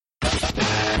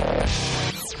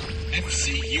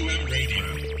FCUM Radio.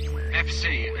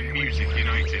 FC and Music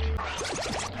United.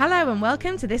 Hello and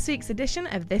welcome to this week's edition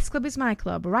of This Club Is My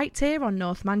Club, right here on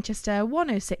North Manchester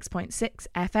 106.6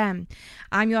 FM.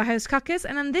 I'm your host Cockers,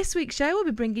 and on this week's show we'll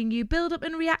be bringing you build-up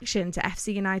and reaction to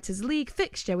FC United's league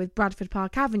fixture with Bradford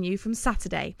Park Avenue from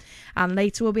Saturday. And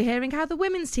later we'll be hearing how the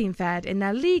women's team fared in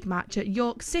their league match at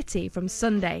York City from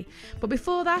Sunday. But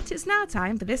before that, it's now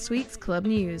time for this week's club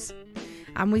news.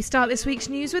 And we start this week's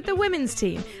news with the women's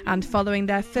team, and following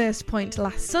their first point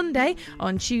last Sunday,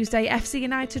 on Tuesday FC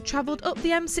United travelled up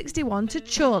the M61 to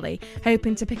Chorley,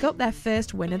 hoping to pick up their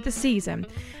first win of the season.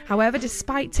 However,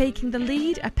 despite taking the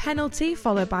lead, a penalty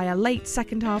followed by a late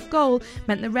second half goal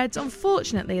meant the Reds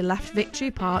unfortunately left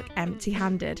Victory Park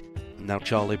empty-handed. Now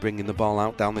Chorley bringing the ball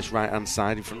out down this right-hand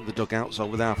side in front of the dugouts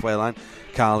over the halfway line.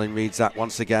 Carlin reads that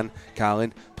once again.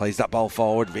 Carlin plays that ball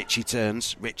forward. Ritchie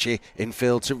turns. Ritchie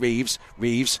infield to Reeves.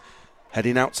 Reeves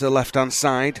heading out to the left-hand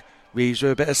side. Reeves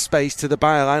with a bit of space to the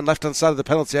byline. Left-hand side of the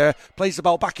penalty area. Plays the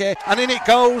ball back here. And in it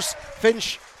goes.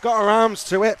 Finch got her arms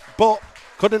to it, but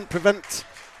couldn't prevent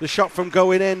the shot from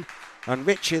going in. And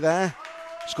Ritchie there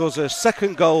scores her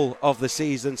second goal of the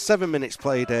season. 7 minutes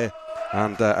played here.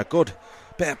 And a good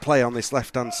bit of play on this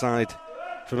left-hand side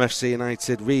from FC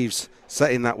United. Reeves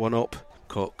setting that one up.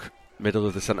 Cook, middle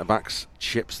of the centre-backs,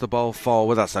 chips the ball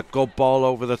forward. That's a good ball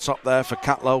over the top there for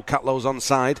Catlow. Catlow's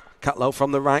onside. Catlow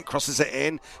from the right, crosses it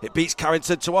in. It beats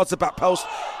Carrington towards the back post.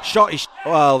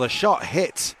 The shot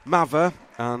hit Mather,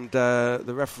 and the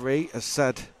referee has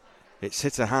said it's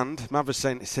hit a hand. Mather's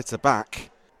saying it's hit a back.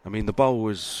 I mean, the ball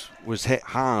was hit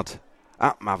hard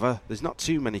at Mather. There's not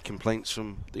too many complaints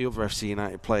from the other FC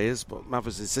United players, but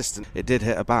Mather's insistent it did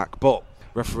hit her back. But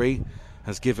referee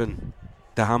has given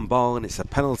the handball, and it's a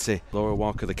penalty. Laura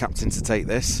Walker, the captain, to take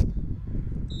this.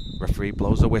 Referee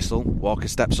blows a whistle. Walker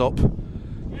steps up to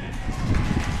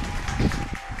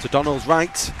Donald's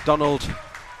right. Donald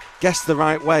guessed the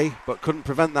right way, but couldn't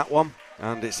prevent that one.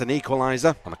 And it's an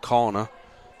equaliser on a corner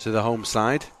to the home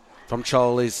side from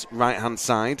Chorley's right-hand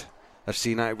side. FC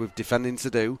United with defending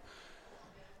to do.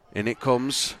 In it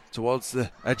comes towards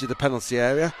the edge of the penalty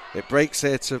area. It breaks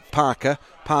here to Parker.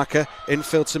 Parker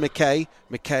infield to McKay.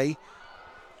 McKay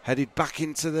headed back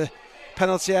into the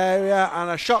penalty area, and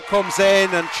a shot comes in,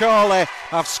 and Chorley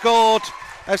have scored.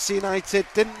 FC United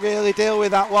didn't really deal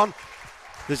with that one.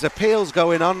 There's appeals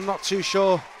going on, not too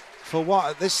sure for what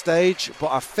at this stage,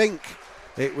 but I think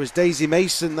it was Daisy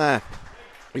Mason there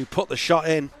who put the shot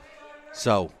in.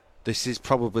 So this is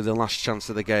probably the last chance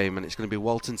of the game, and it's going to be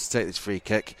Walton to take this free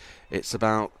kick. It's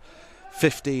about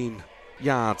 15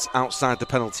 yards outside the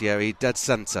penalty area, dead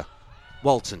centre.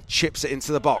 Walton chips it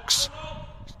into the box.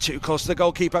 Too close to the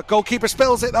goalkeeper. Goalkeeper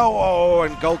spills it though.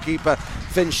 And goalkeeper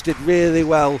Finch did really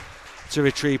well to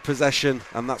retrieve possession,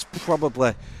 and that's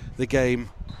probably the game.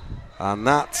 And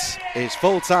that is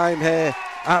full time here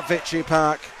at Victory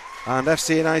Park, and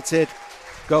FC United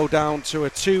go down to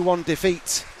a 2-1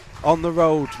 defeat on the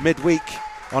road midweek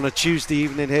on a Tuesday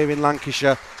evening here in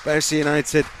Lancashire. But FC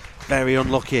United very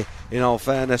unlucky, in all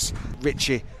fairness.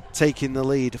 Ritchie taking the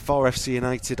lead for FC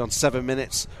United on 7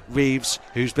 minutes. Reeves,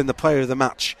 who's been the player of the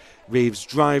match, Reeves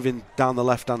driving down the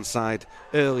left-hand side,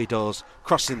 early doors,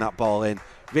 crossing that ball in.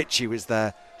 Ritchie was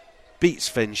there, beats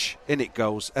Finch, in it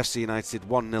goes. FC United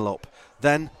 1-0 up.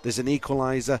 Then there's an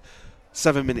equaliser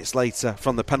 7 minutes later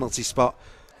from the penalty spot.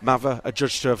 Mather,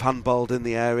 adjudged to have handballed in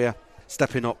the area.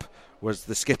 Stepping up was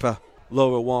the skipper,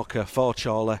 Laura Walker, for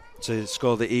Chorley to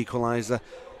score the equaliser.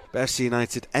 But FC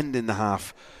United ending the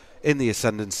half in the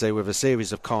ascendancy with a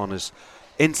series of corners.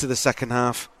 Into the second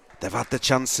half, they've had the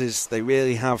chances, they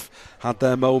really have had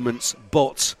their moments,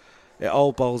 but it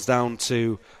all boils down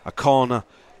to a corner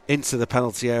into the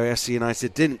penalty area. FC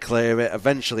United didn't clear it.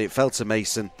 Eventually it fell to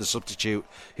Mason, the substitute,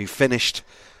 who finished,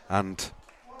 and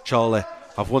Chorley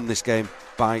have won this game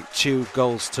by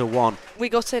 2-1. We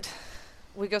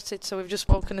gutted, so we've just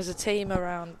spoken as a team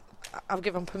around. I've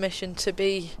given permission to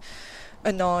be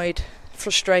annoyed,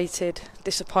 frustrated,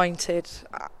 disappointed.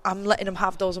 I'm letting them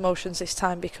have those emotions this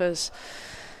time, because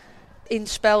in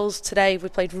spells today we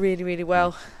played really, really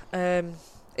well.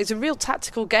 It's a real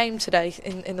tactical game today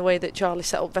in the way that Charlie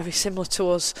set up, very similar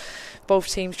to us. Both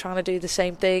teams trying to do the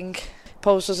same thing,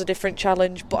 posed us a different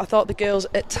challenge, but I thought the girls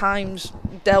at times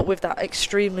dealt with that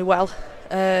extremely well.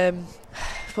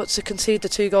 But to concede the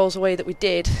 2 goals away that we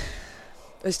did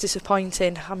was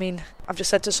disappointing. I mean, I've just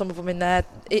said to some of them in there,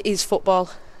 it is football.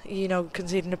 You know,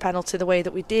 conceding a penalty the way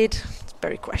that we did, it's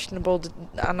very questionable,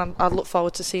 and I look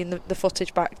forward to seeing the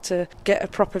footage back to get a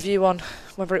proper view on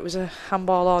whether it was a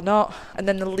handball or not. And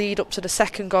then the lead up to the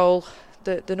second goal,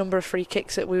 the number of free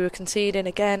kicks that we were conceding,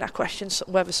 again I question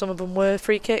whether some of them were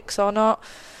free kicks or not.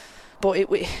 but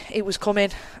it was coming,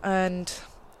 and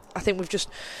I think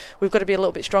we've got to be a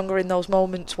little bit stronger in those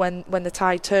moments when the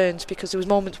tide turns, because there was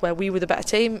moments where we were the better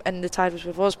team and the tide was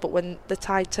with us, but when the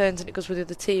tide turns and it goes with the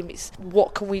other team, it's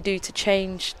what can we do to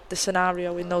change the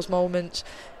scenario in those moments.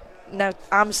 Now,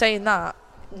 I'm saying that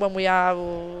when we are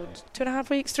 2.5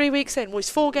 weeks, 3 weeks in. Well, it's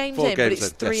 4 games in, but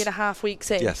it's 3.5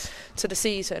 weeks in to the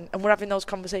season, and we're having those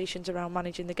conversations around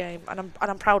managing the game, and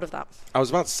I'm proud of that. I was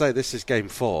about to say this is game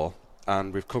 4,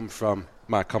 and we've come from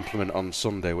my compliment on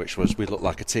Sunday, which was we look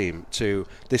like a team, to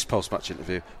this post-match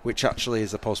interview, which actually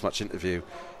is a post-match interview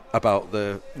about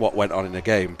what went on in the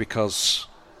game, because,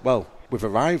 well, we've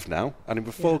arrived now, and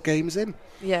we're 4 games in.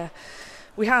 Yeah.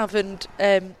 We have, and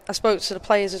I spoke to the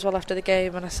players as well after the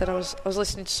game, and I said I was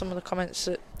listening to some of the comments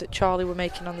that Charlie were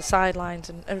making on the sidelines,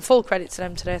 and full credit to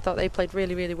them today. I thought they played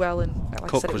really, really well, and like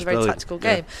Cook I said, it was a very brilliant. tactical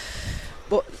game.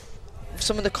 But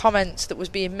some of the comments that was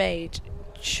being made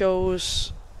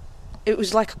shows it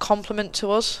was like a compliment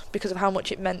to us because of how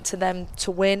much it meant to them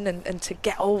to win and to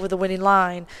get over the winning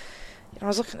line. I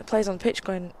was looking at the players on the pitch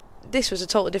going, this was a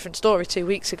totally different story 2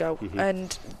 weeks ago,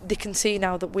 and they can see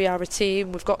now that we are a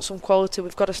team, we've got some quality,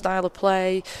 we've got a style of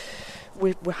play,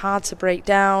 we're hard to break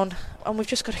down, and we've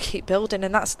just got to keep building,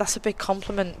 and that's a big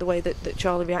compliment, the way that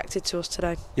Charlie reacted to us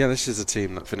today. Yeah, this is a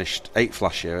team that finished 8th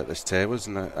last year at this tier,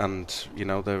 wasn't it? And, you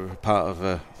know, they're part of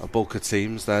a bulk of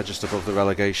teams. They're just above the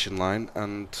relegation line,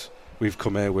 and we've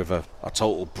come here with a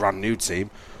total brand new team.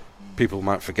 People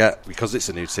might forget, because it's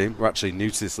a new team, we're actually new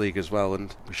to this league as well,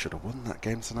 and we should have won that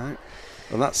game tonight.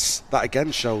 And that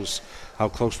again shows how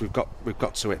close we've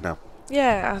got to it now.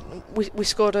 Yeah, we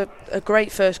scored a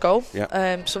great first goal.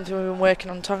 Yeah. Something we've been working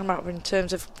on, talking about in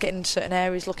terms of getting in certain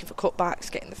areas, looking for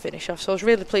cutbacks, getting the finish off. So I was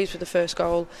really pleased with the first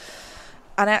goal.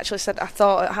 And I actually said I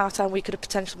thought at half time we could have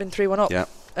potentially been 3-1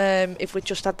 up if we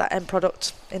just had that end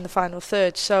product in the final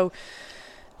third. So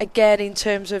again, in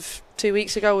terms of 2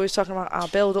 weeks ago, we were talking about our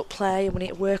build-up play, and we need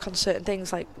to work on certain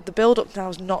things. Like the build-up now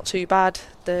is not too bad.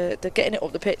 The getting it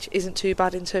up the pitch isn't too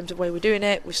bad in terms of the way we're doing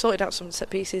it. We've sorted out some set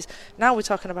pieces. Now we're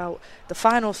talking about the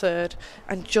final third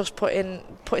and just putting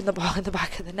the ball in the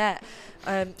back of the net.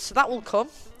 So that will come.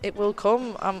 It will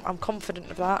come. I'm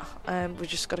confident of that. We've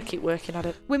just got to keep working at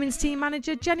it. Women's team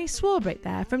manager Jenny Swarbrick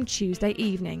there from Tuesday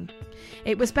evening.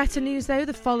 It was better news though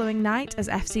the following night as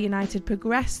FC United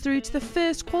progressed through to the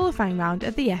first qualifying round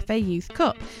of the FA Youth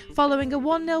Cup following a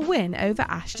 1-0 win over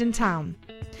Ashton Town.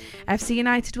 FC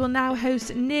United will now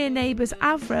host near neighbours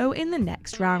Avro in the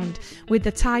next round, with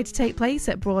the tie to take place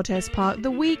at Broadhurst Park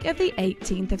the week of the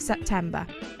 18th of September.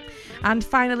 And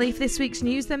finally, for this week's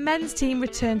news, the men's team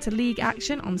returned to league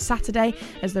action on Saturday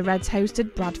as the Reds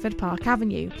hosted Bradford Park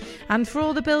Avenue. And for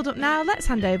all the build-up now, let's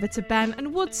hand over to Ben and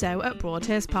Woodsoe at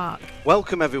Broadhurst Park.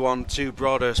 Welcome everyone to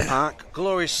Broadhurst Park.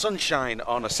 Glorious sunshine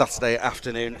on a Saturday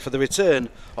afternoon for the return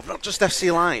of not just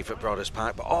FC Live at Broadhurst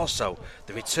Park, but also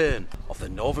the return of the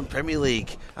Northern Premier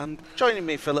League. And joining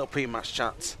me for a little pre-match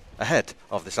chat ahead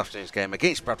of this afternoon's game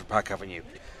against Bradford Park Avenue,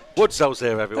 Woodsoe's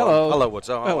here, everyone. Hello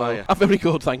Woodsoe. How are you? I'm very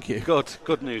good, thank you.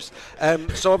 Good news.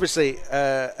 So obviously,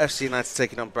 FC United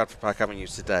taking on Bradford Park Avenue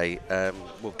today.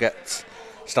 We'll get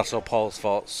Stasso Paul's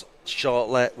thoughts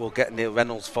shortly. We'll get Neil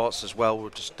Reynolds' thoughts as well.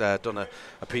 We've just done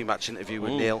a pre-match interview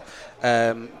with Neil.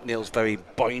 Neil's very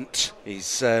buoyant.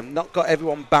 He's not got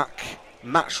everyone back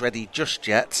match ready just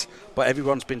yet, but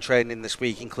everyone's been training this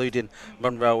week, including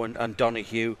Monroe and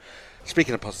Donahue.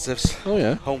 Speaking of positives,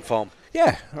 home form.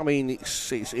 Yeah, I mean,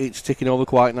 it's ticking over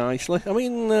quite nicely. I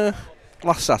mean,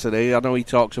 last Saturday, I know he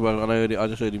talks about, I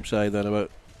just heard him say then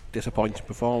about disappointing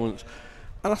performance.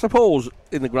 And I suppose,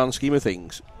 in the grand scheme of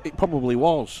things, it probably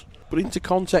was. But into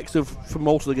context of, for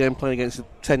most of the game, playing against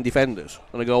 10 defenders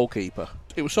and a goalkeeper,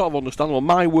 it was sort of understandable.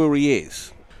 My worry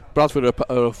is, Bradford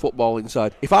are a football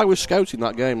inside. If I was scouting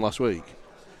that game last week,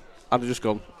 I'd have just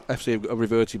gone, FC have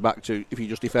reverted back to, if you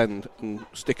just defend and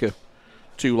stick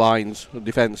two lines of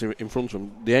defence in front of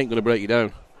them, they ain't going to break you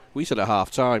down. We said at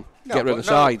half time, get rid of the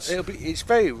sides. It's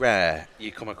very rare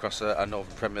you come across a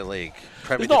Northern Premier League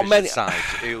Premier Division many side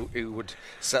who would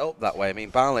set up that way. I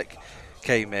mean, Barlick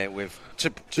came here with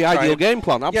the ideal game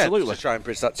plan, absolutely. Yeah, to try and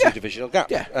bridge that two-divisional gap.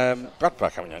 Yeah. Bradford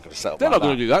Park Avenue aren't going to set up They're like not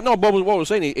going to do that. No, but what I was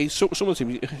saying is some of the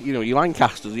teams, your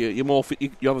Lancasters, your more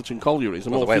your Everton Collieries,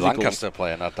 more the way physical. Lancaster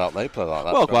play, and I doubt they play like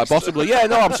that. Well, quite possibly. Yeah,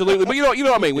 no, absolutely. But you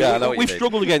know what I mean. We've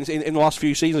struggled in the last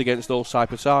few seasons against those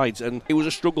type of sides, and it was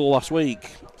a struggle last week.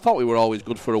 Thought we were always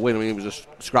good for a win. I mean, it was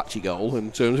a scratchy goal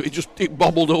in terms of it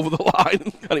bobbled over the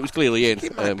line, and it was clearly in.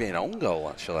 It might be an own goal,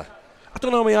 actually. I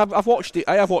don't know. I mean, I've watched it.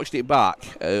 I have watched it back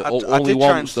only I did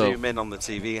once. Try and zoom in on the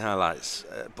TV highlights,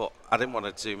 but I didn't want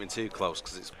to zoom in too close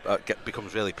because it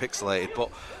becomes really pixelated. But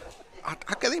I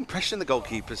get the impression the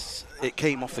goalkeepers, it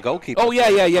came off the goalkeeper. Oh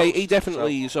yeah. He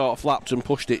definitely sort of flapped and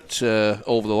pushed it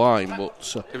over the line,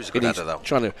 but it was a good header though.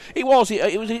 It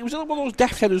was one of those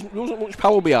deft headers. There wasn't much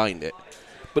power behind it,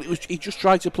 but he just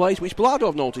tried to place, which Bilardo,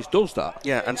 I've noticed, does that.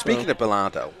 Yeah, and speaking of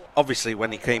Bilardo, obviously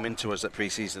when he came into us at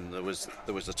pre-season, there was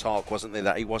the talk, wasn't there,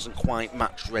 that he wasn't quite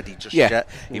match ready just yet.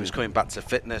 He was coming back to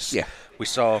fitness. Yeah. We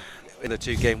saw in the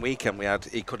 2-game weekend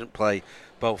he couldn't play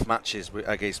both matches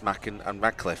against Mack and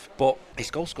Radcliffe, but his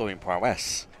goal scoring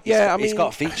prowess. He's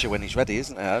got a feature when he's ready,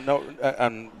 isn't there?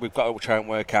 And we've got to try and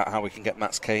work out how we can get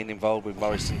Max Kane involved with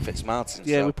Morris and Fitzmartin.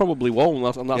 Yeah, we probably won't,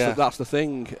 that's the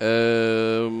thing.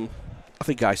 I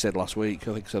think I said last week,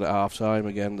 I said at half time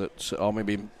again, that, or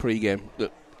maybe in pre-game,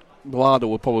 that Bilardo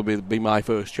would probably be my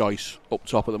first choice up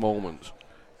top at the moment.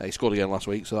 He scored again last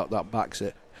week, so that backs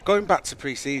it. Going back to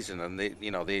pre-season and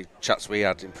the chats we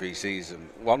had in pre-season,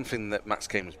 one thing that Max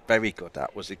Kane was very good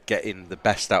at was getting the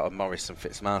best out of Morris and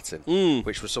Fitzmartin,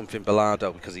 which was something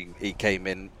Bilardo, because he came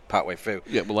in partway through.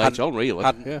 Yeah, well, later on, really.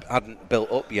 Hadn't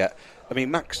built up yet. I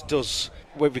mean, Max does,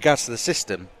 with regards to the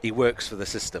system, he works for the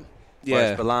system. Yeah.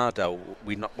 Whereas Bilardo,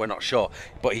 we're not sure,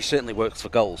 but he certainly works for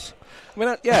goals. I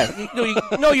mean,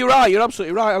 you're right. You're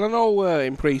absolutely right. And I know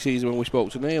in pre-season when we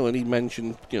spoke to Neil, and he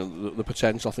mentioned, the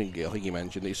potential. I think he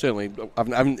mentioned it. Certainly, I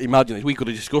haven't imagined it. We could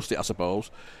have discussed it, I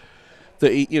suppose.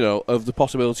 That of the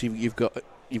possibility you've got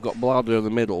Bilardo in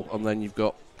the middle, and then you've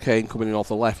got Kane coming in off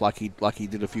the left, like he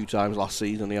did a few times last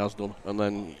season. He has done, and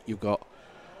then you've got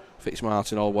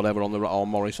Fitzmartin or whatever on the or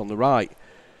Morris on the right.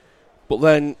 But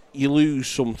then you lose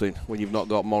something when you've not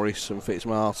got Morris and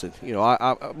Fitzmartin.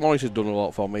 Morris has done a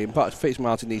lot for me. In fact,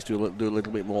 Fitzmartin needs to do a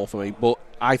little bit more for me. But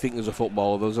I think there's a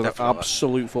footballer. There's an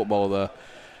absolute footballer there.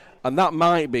 And that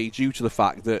might be due to the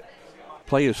fact that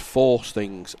players force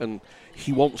things and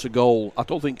he wants a goal. I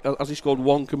don't think, has he scored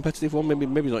one competitive one? Maybe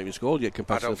he's not even scored yet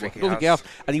competitive. I don't think he has.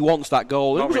 And he wants that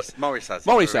goal. Morris has.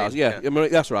 Morris has, yeah.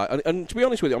 That's right. And to be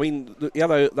honest with you, I mean, he had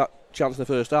that chance in the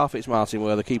first half, Fitzmartin,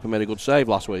 where the keeper made a good save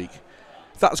last week.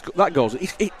 That goes.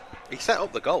 He set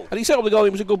up the goal. And he set up the goal. It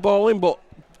was a good ball in, but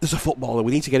there's a footballer.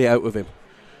 We need to get it out of him.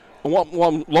 And what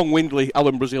one long-windedly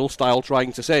Alan Brazil style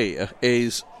trying to say here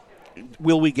is,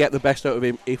 will we get the best out of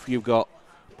him if you've got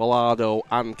Bilardo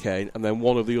and Kane and then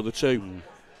one of the other two?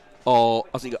 Or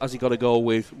has he got to go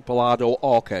with Bilardo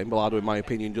or Kane? Bilardo, in my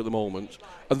opinion, at the moment,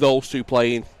 and those two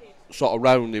playing sort of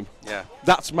round him. Yeah,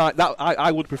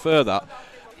 I would prefer that.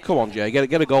 Come on, Jay,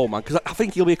 get a goal, man, because I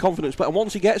think he'll be a confidence player. And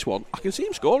once he gets one, I can see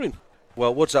him scoring.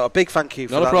 Well, Woods, a big thank you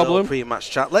for that little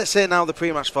pre-match chat. Let's hear now the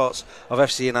pre-match thoughts of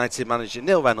FC United manager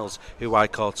Neil Reynolds, who I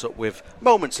caught up with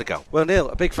moments ago. Well, Neil,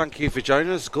 a big thank you for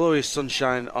joining us. Glorious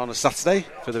sunshine on a Saturday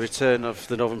for the return of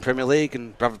the Northern Premier League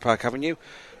and Bradford Park Avenue.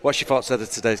 What's your thoughts of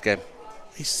today's game?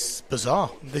 It's bizarre.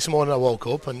 This morning I woke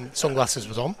up and sunglasses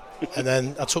was on, and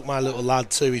then I took my little lad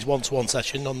to his one-to-one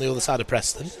session on the other side of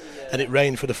Preston, and it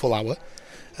rained for the full hour.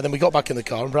 And then we got back in the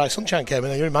car and bright sunshine came in,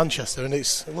 and you're in Manchester, and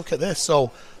look at this.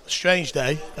 So, a strange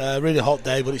day, really hot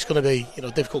day, but it's going to be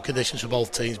difficult conditions for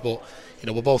both teams. But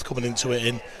we're both coming into it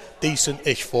in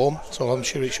decent-ish form, so I'm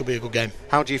sure it should be a good game.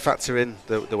 How do you factor in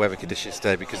the weather conditions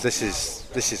today? Because this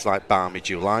is like balmy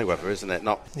July weather, isn't it?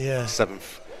 Not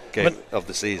seventh game of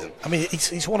the season. I mean,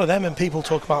 it's one of them, and people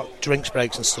talk about drinks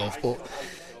breaks and stuff, but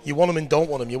you want them and don't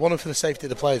want them. You want them for the safety of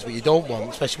the players, but you don't want,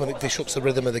 especially when it disrupts the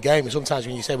rhythm of the game. And sometimes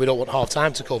when you say we don't want half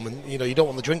time to come, and you don't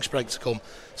want the drinks break to come,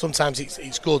 sometimes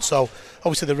it's good. So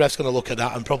obviously the ref's going to look at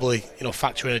that and probably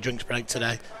factor in a drinks break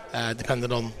today,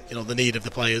 depending on the need of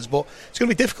the players. But it's going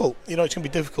to be difficult. It's going to be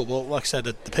difficult. But like I said,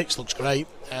 the pitch looks great.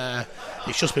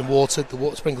 It's just been watered. The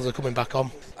water sprinklers are coming back on.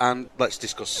 And let's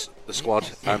discuss the squad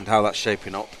and how that's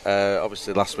shaping up.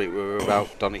 Obviously last week we were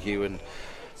about Donoghue and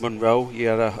Munro. You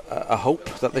had a hope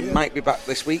that they might be back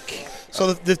this week.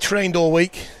 So they've trained all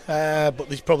week, but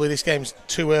this game's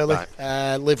too early.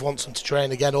 Right. Liv wants them to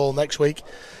train again all next week.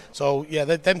 So yeah,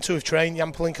 them two have trained.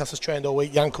 Jan Palinkas has trained all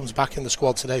week. Jan comes back in the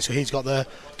squad today, so he's got the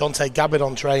Dante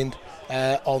Gabidon trained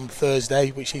on Thursday,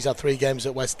 which he's had 3 games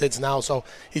at West Dids now, so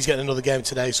he's getting another game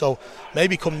today. So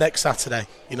maybe come next Saturday,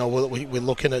 we're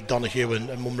looking at Donoghue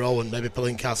and Munro and maybe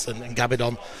Palinkas and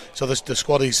Gabidon. So the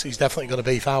squad he's definitely going to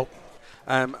beef out.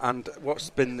 And what's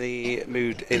been the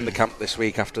mood in the camp this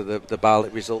week after the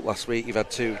Barlett result last week? You've had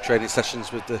 2 training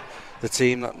sessions with the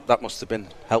team. That must have been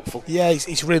helpful. Yeah,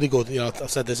 it's really good.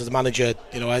 I've said this as a manager.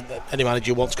 Any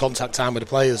manager wants contact time with the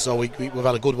players. So we've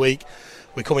had a good week.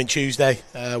 We come in Tuesday.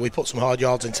 We put some hard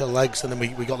yards into the legs, and then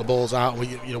we got the balls out.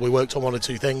 And we worked on 1 or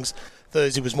 2 things.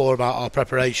 Thursday was more about our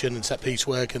preparation and set piece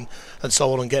work and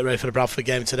so on, and get ready for the Bradford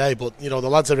game today. But the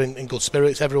lads are in good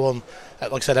spirits. Everyone,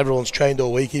 like I said, everyone's trained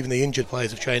all week. Even the injured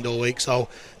players have trained all week. So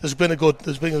there's been a good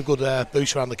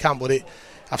boost around the camp. But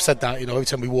I've said that, every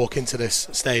time we walk into this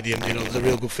stadium, there's a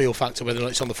real good feel factor, whether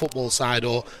it's on the football side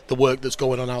or the work that's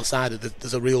going on outside.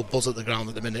 There's a real buzz at the ground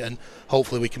at the minute, and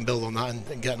hopefully we can build on that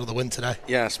and get another win today.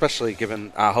 Yeah, especially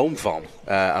given our home form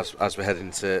as we head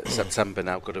into September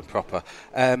now, good and proper.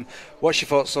 What's your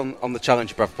thoughts on the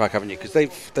challenge of Bradford Park Avenue? Because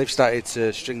they've started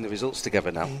to string the results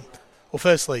together now. Well,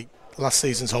 firstly, last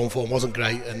season's home form wasn't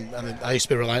great, and I used to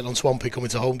be reliant on Swampy coming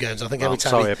to home games. I think every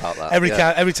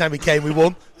time he came, we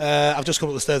won. I've just come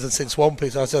up the stairs and seen Swampy,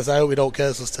 so I hope he don't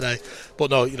curse us today.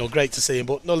 But no, great to see him.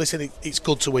 But no, listen, it's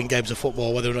good to win games of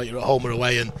football, whether or not you're at home or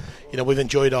away. And we've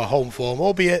enjoyed our home form,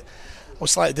 albeit I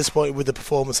was slightly disappointed with the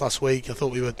performance last week. I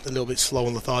thought we were a little bit slow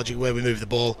and lethargic where we moved the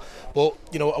ball. But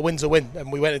a win's a win,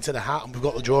 and we went into the hat, and we've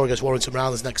got the draw against Warrington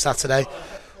Rounders next Saturday.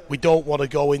 We don't want to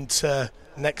go into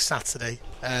next Saturday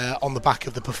on the back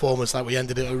of the performance like we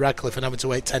ended it at Radcliffe and having to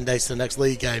wait 10 days to the next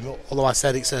league game. Although I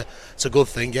said it's a good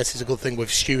thing. Yes, it's a good thing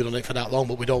we've stewed on it for that long,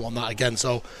 but we don't want that again.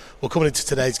 So we're coming into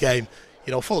today's game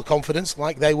full of confidence,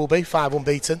 like they will be, 5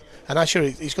 unbeaten, and I'm sure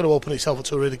he's going to open himself up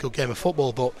to a really good game of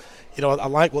football. But I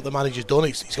like what the manager's done.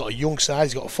 He's got a young side,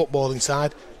 he's got a footballing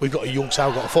side. We've got a young side,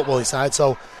 we've got a footballing side.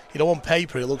 So on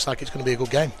paper it looks like it's going to be a good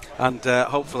game. And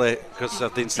hopefully, because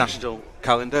of the international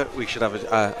calendar, we should have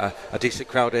a decent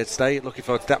crowd here today. Looking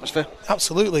forward to the atmosphere.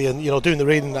 Absolutely, and doing the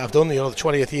reading that I've done, the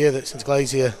 20th year that since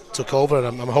Glazier took over,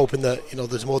 and I'm hoping that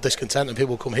there's more discontent and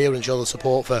people come here and show the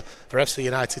support for FC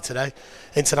United today.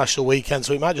 International weekend,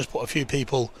 so it might just put a few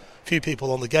people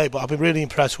on the gate. But I've been really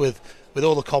impressed with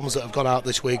all the comms that have gone out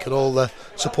this week and all the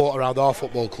support around our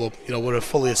football club. We're a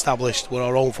fully established, we're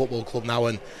our own football club now,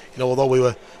 and although we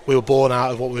were born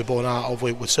out of what we were born out of,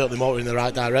 we're certainly motoring in the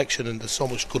right direction, and there's so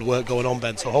much good work going on,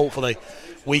 Ben. So hopefully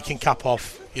we can cap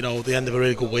off the end of a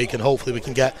really good week, and hopefully we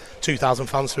can get 2,000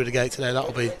 fans through the gate today.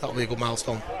 That'll be a good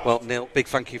milestone. Well, Neil, big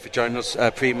thank you for joining us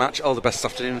pre-match. All the best this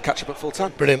afternoon, and catch up at full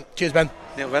time. Brilliant. Cheers, Ben.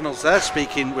 Neil Reynolds there,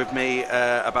 speaking with me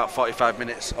about 45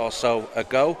 minutes or so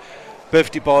ago.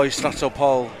 Birthday boy Strato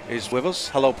Paul is with us.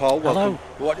 Hello, Paul. Welcome.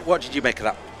 Hello. What did you make of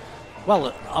that?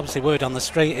 Well, obviously word on the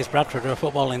street is Bradford are a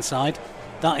footballing side.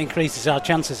 That increases our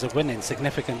chances of winning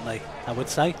significantly, I would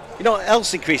say. You know what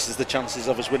else increases the chances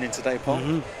of us winning today, Paul?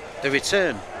 Mm-hmm. The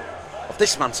return of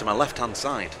this man to my left-hand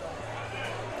side.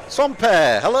 Swampy,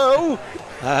 hello.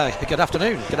 Good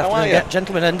afternoon. Good How are afternoon, you?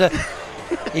 gentlemen, and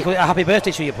equally a happy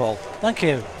birthday to you, Paul. Thank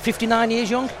you. 59 years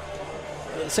young?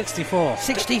 64.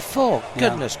 64.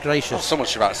 Goodness gracious. Oh, someone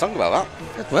should write a song about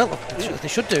that. Well, they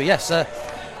should do, yes.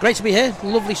 Great to be here.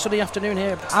 Lovely sunny afternoon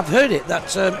here. I've heard it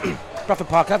that Bradford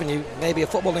Park Avenue may be a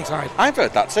footballing side. I've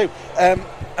heard that too.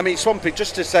 I mean, Swampy,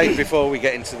 just to say before we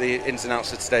get into the ins and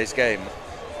outs of today's game,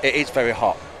 it is very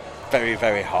hot. Very,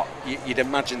 very hot. You'd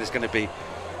imagine there's going to be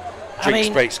drinks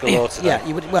breaks galore today. Yeah,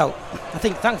 you would. Well, I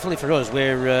think thankfully for us,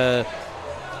 we're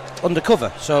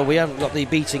undercover, so we haven't got the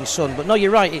beating sun. But no, you're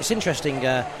right, it's interesting.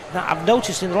 I've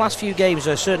noticed in the last few games,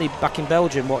 certainly back in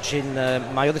Belgium watching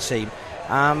my other team,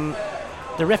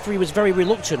 the referee was very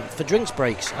reluctant for drinks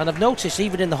breaks, and I've noticed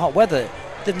even in the hot weather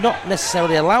they've not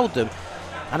necessarily allowed them.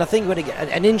 And I think when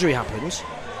an injury happens,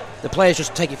 the players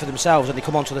just take it for themselves and they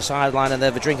come onto the sideline and they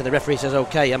have a drink and the referee says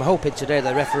okay. I'm hoping today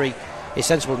the referee is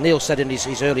sensible. Neil said in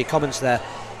his earlier comments there,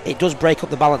 it does break up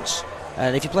the balance.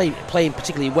 And if you're playing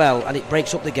particularly well and it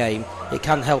breaks up the game, it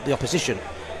can help the opposition.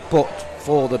 But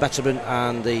for the betterment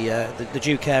and the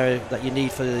due care that you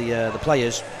need for the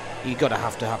players, you've got to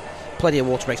have plenty of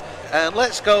water breaks.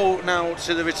 Let's go now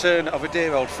to the return of a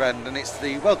dear old friend, and it's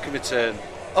the welcome return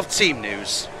of Team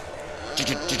News.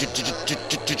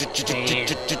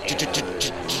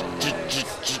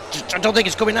 I don't think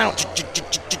it's coming out.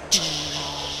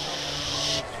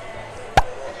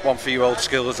 One for you old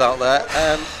schoolers out there.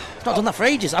 I've not done that for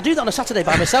ages. I do that on a Saturday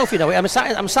by myself,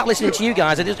 I'm sat listening to you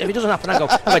guys, and if it doesn't happen, I go.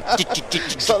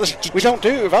 We don't do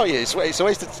it without you. It's a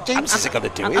waste of James isn't going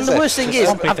to do it. And the worst thing is,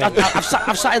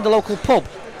 I've sat in the local pub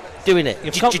doing it.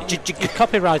 You've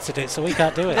copyrighted it, so we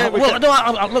can't do it.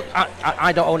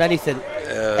 I don't own anything.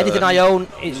 Anything I own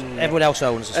is everyone else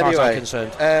owns, as far as I'm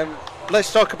concerned.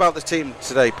 Let's talk about the team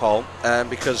today, Paul,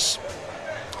 because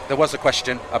there was a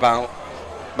question about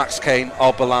Max Kane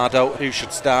or Bilardo, who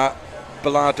should start.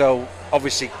 Bilardo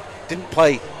obviously didn't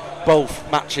play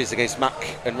both matches against Mac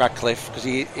and Radcliffe because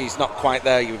he's not quite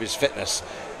there with his fitness,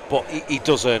 but he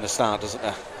does earn a start, doesn't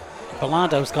he?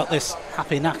 Bilardo's got this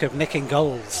happy knack of nicking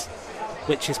goals,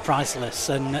 which is priceless,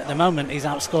 and at the moment he's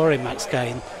outscoring Max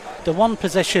Kane. The one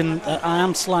position that I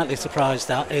am slightly surprised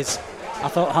at is I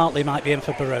thought Hartley might be in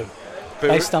for Baru,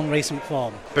 based on recent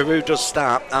form. Baru does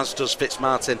start, as does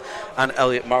Fitzmartin and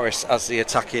Elliot Morris as the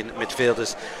attacking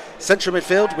midfielders. Central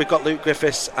midfield, we've got Luke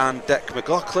Griffiths and Dec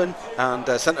McLaughlin, and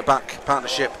centre-back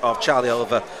partnership of Charlie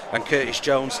Oliver and Curtis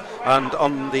Jones. And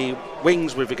on the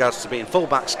wings, with regards to being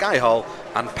full-back, Sky Hall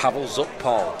and Pavel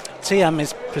Zuk-Paul. TM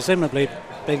is presumably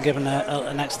been given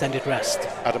an extended rest.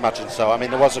 I'd imagine so. I mean,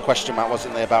 there was a question mark,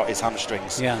 wasn't there, about his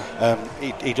hamstrings. Yeah.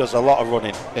 He does a lot of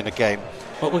running in a game.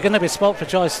 But we're going to be spoilt for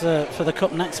choice for the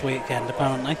Cup next weekend,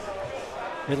 apparently,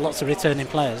 with lots of returning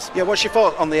players. Yeah, what's your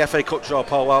thought on the FA Cup draw,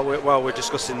 Paul, while we're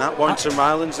discussing that? Warrington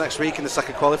Rylands next week in the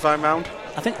second qualifying round?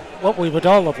 I think what we would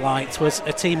all have liked was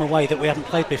a team away that we hadn't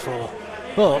played before.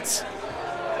 But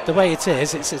the way it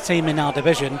is, it's a team in our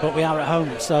division, but we are at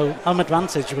home, so home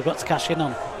advantage we've got to cash in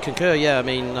on. Concur, yeah. I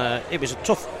mean, it was a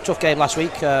tough game last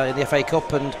week in the FA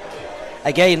Cup, and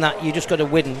again, that you just got to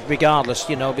win regardless,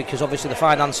 because obviously the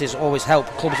finances always help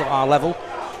clubs at our level.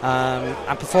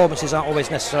 And performances aren't always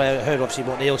necessarily. I heard obviously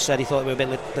what Neil said. He thought we were a bit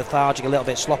lethargic, a little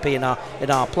bit sloppy in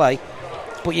our play,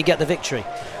 but you get the victory.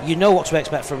 You know what to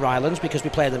expect from Rylands because we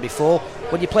played them before.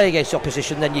 When you play against the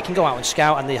opposition, then you can go out and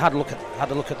scout, and they had a look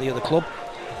at the other club.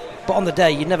 But on the day,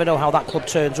 you never know how that club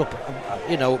turns up.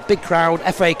 Big crowd,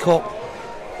 FA Cup,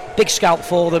 big scout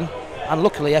for them, and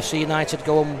luckily FC United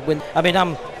go and win. I mean,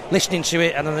 I'm listening to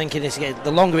it and I'm thinking,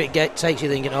 the longer it takes, you're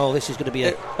thinking, this is going to be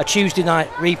a Tuesday night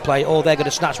replay, or they're going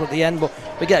to snatch one at the end. But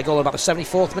we get a goal about the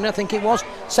 74th minute, I think it was,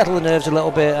 settle the nerves a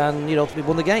little bit, and we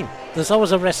won the game. There's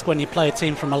always a risk when you play a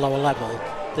team from a lower level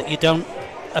that you don't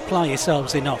apply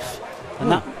yourselves enough, and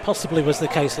that possibly was the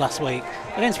case last week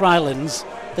against Rylands.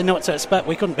 They know what to expect.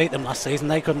 We couldn't beat them last season,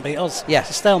 they couldn't beat us. Yes.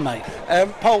 It's a stalemate.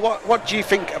 Paul, what do you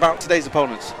think about today's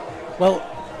opponents? Well,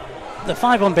 the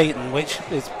 5 unbeaten, which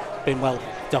has been well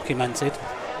documented,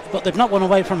 but they've not won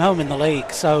away from home in the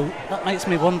league, so that makes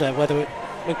me wonder whether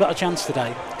we've got a chance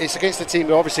today. It's against a team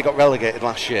who obviously got relegated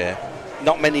last year.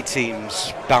 Not many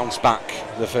teams bounce back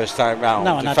the first time round.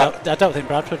 No, and I don't think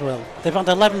Bradford will. They've had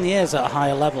 11 years at a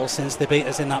higher level since they beat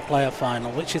us in that playoff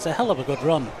final, which is a hell of a good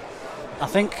run. I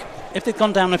think if they'd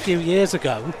gone down a few years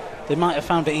ago, they might have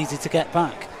found it easy to get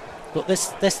back. But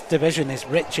this division is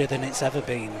richer than it's ever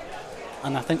been,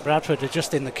 and I think Bradford are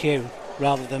just in the queue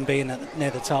rather than being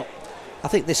near the top. I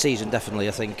think this season definitely.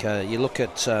 I think you look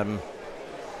at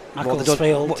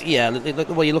Macclesfield.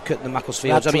 You look at the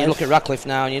Macclesfields. I mean, you look at Radcliffe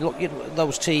now, and you look at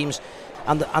those teams,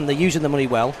 and they're using the money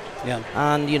well. Yeah.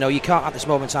 And you can't at this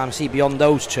moment in time see beyond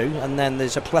those two. And then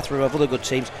there's a plethora of other good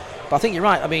teams. But I think you're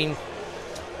right. I mean,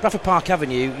 Bradford Park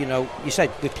Avenue. You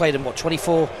said we've played them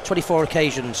 24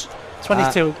 occasions.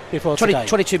 22 before today.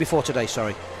 22 before today.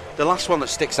 Sorry. The last one that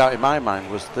sticks out in my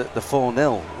mind was the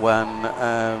 4-0 when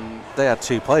they had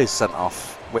 2 players sent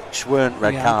off, which weren't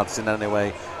red cards in any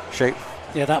way, shape.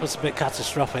 Yeah, that was a bit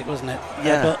catastrophic, wasn't it?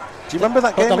 Yeah. Do you remember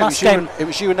that game? It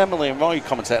was you and Emily and Roy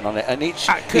commentating on it, and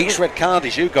each red card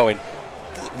is you going,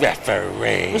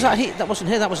 referee. Was that he? That wasn't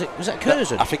here. Was that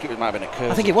Curzon? I think it might have been at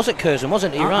Curzon. I think it was at Curzon,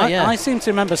 wasn't it? You're right. Yeah. I seem to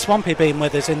remember Swampy being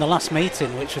with us in the last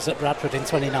meeting, which was at Bradford in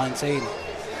 2019,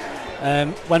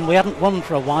 when we hadn't won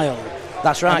for a while.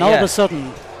 That's right. And all of a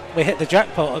sudden, we hit the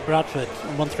jackpot at Bradford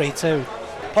and won 3-2.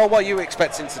 Paul, what are you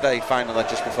expecting today, finally,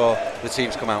 just before the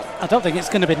teams come out? I don't think it's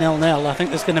going to be 0-0. I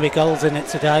think there's going to be goals in it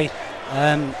today.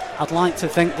 I'd like to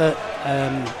think that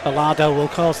Bilardo will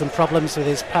cause them problems with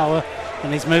his power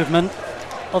and his movement.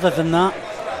 Other than that,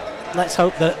 let's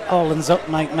hope that Hall and Zuck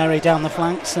make merry down the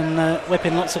flanks and whip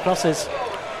in lots of crosses.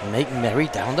 Make merry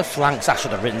down the flanks. I should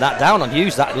have written that down and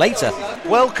used that later.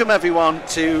 Welcome everyone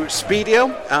to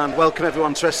Speedio, and welcome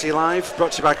everyone to SC Live,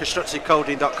 brought to you by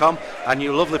ConstructiveCoding.com and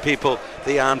you lovely people,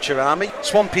 the Armchair Army.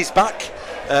 Swampy's back,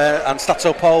 and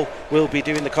Stato Paul will be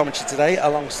doing the commentary today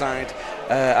alongside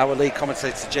our league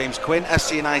commentator James Quinn.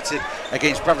 SC United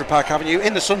against Bradford Park Avenue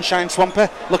in the sunshine. Swampy,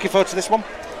 looking forward to this one?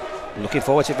 Looking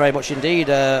forward to it very much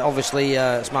indeed. Obviously,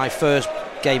 it's my first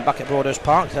game back at Broadhurst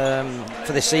Park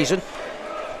for this season.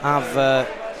 I've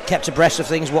kept abreast of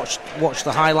things, watched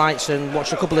the highlights and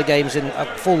watched a couple of games in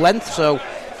full length, so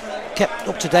kept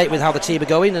up to date with how the team are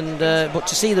going. And but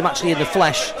to see them actually in the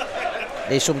flesh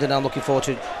is something I'm looking forward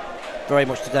to very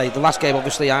much today. The last game,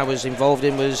 obviously, I was involved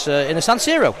in was in a San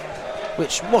Siro,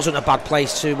 which wasn't a bad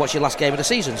place to watch your last game of the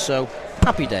season. So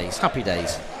happy days.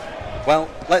 Well,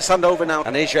 let's hand over now,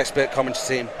 and here's your expert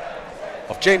commentary team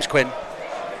of James Quinn,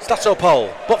 Stato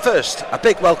Paul. But first, a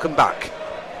big welcome back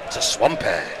to Swampy.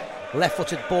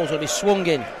 Left-footed ball's going to be swung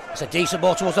in. It's a decent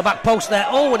ball towards the back post there.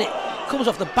 Oh, and it comes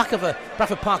off the back of a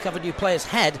Bradford Park Avenue player's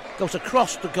head, goes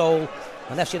across the goal,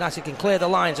 and FC United can clear the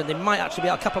lines, and they might actually be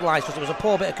able to capitalise because there was a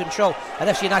poor bit of control, and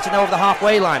FC United now over the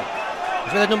halfway line.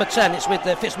 It's with number 10. It's with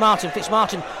Fitzmartin.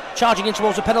 Fitzmartin charging in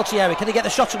towards the penalty area. Can he get the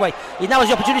shot away? He now has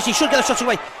the opportunity. He should get the shot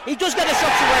away. He does get the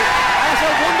shot away. That's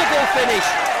a wonderful finish.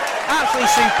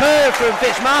 Absolutely superb from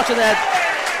Fitzmartin there.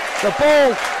 The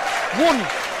ball won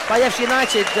by FC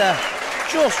United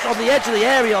just on the edge of the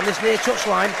area on this near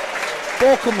touchline.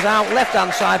 Ball comes out left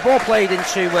hand side. Ball played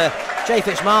into Jay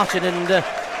Fitzmartin, and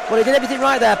well, he did everything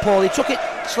right there, Paul. He took it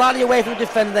slightly away from the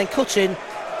defender, then cut in,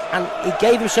 and he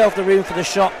gave himself the room for the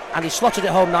shot, and he slotted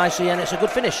it home nicely, and it's a good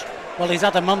finish. Well, he's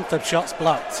had a month of shots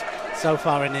blocked so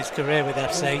far in his career with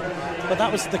FC, but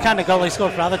that was the kind of goal he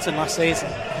scored for Atherton last season,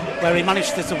 where he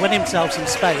managed to win himself some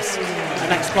space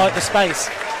and exploit the space.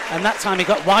 And that time he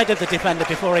got wide of the defender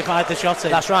before he fired the shot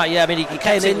in. That's right, yeah. I mean, he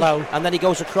came in low, and then he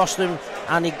goes across them,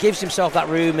 and he gives himself that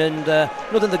room, and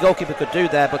nothing the goalkeeper could do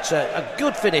there, but a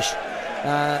good finish.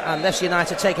 And FC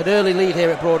United take an early lead here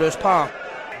at Broadhurst Park.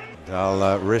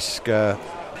 I'll risk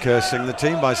cursing the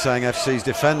team by saying FC's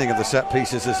defending of the set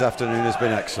pieces this afternoon has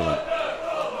been excellent.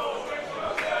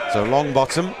 So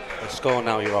Longbottom. The score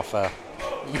now, you're off air.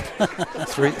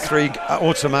 three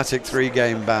automatic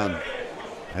 3-game ban.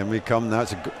 And we come now.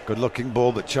 It's a good looking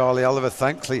ball, but Charlie Oliver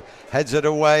thankfully heads it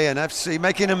away, and FC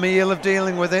making a meal of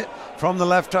dealing with it from the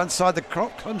left hand side. The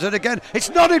crop comes in again. It's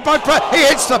nodded by Pratt. He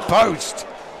hits the post.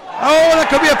 Oh, that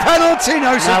could be a penalty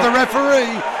now, says the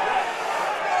referee.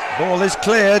 Ball is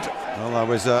cleared. Well, that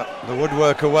was the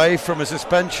woodwork away from a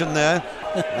suspension there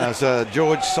as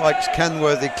George Sykes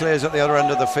Kenworthy clears at the other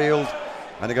end of the field,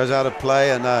 and it goes out of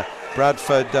play, and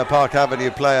Bradford Park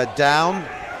Avenue player down.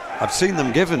 I've seen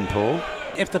them given, Paul.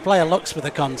 If the player looks for the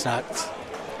contact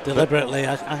deliberately,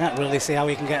 I can't really see how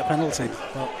he can get a penalty.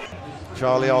 But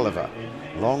Charlie Oliver,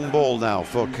 long ball now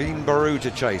for Keen Baru to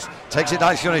chase. Takes it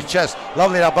nicely on his chest.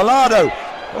 Lovely now. Balado.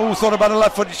 Oh, thought about a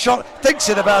left-footed shot. Thinks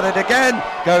it about it again.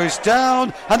 Goes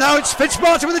down. And now it's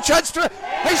Fitzmartin with a chance to...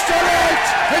 He's done it!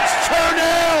 It's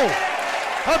 2-0!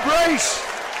 A brace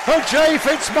for Jay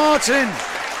Fitzmartin.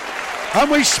 And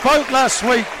we spoke last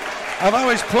week of how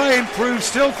his play improved,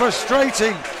 still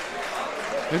frustrating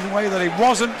in the way that he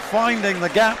wasn't finding the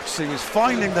gaps, he was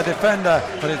finding the defender,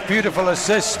 but his beautiful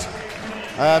assist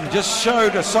just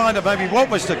showed a sign of maybe what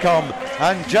was to come,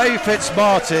 and Jay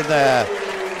Fitzmartin there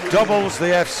doubles the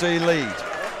FC lead.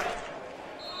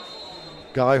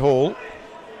 Guy Hall,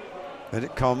 and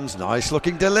it comes, nice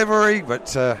looking delivery,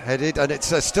 but headed, and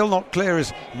it's still not clear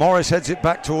as Morris heads it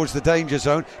back towards the danger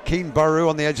zone. Keen Baru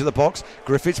on the edge of the box,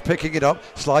 Griffiths picking it up,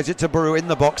 slides it to Baru in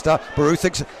the box now. Baru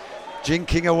thinks,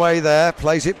 jinking away there,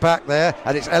 plays it back there,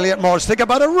 and it's Elliot Morris. Think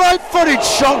about a right-footed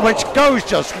shot which goes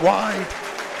just wide,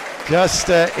 just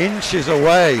inches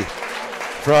away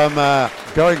from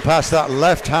going past that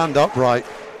left hand upright.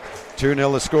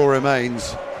 2-0 the score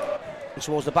remains.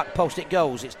 Towards the back post it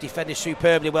goes. It's defended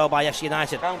superbly well by FC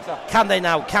United. Counter. Can they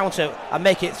now counter and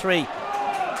make it 3?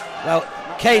 Well,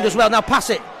 Kane does well. Now pass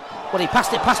it. Well, he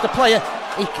passed it past the player.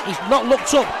 He's not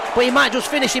looked up, but he might just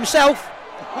finish himself.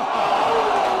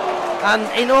 And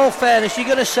in all fairness, you're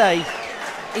going to say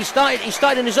he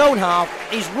started in his own half.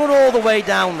 He's run all the way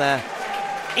down there.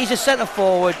 He's a centre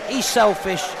forward. He's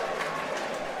selfish.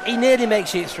 He nearly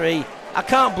makes it 3. I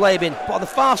can't blame him. But on the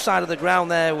far side of the ground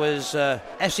there was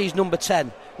FC's number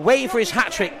 10, waiting for his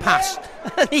hat-trick pass,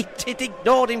 and he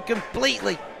ignored him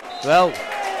completely. Well,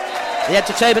 the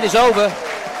entertainment is over,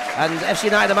 and FC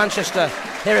United of Manchester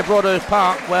here at Broadhurst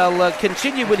Park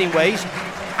continue winning ways.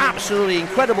 Absolutely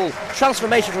incredible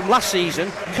transformation from last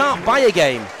season. Can't buy a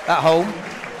game at home.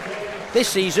 This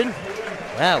season,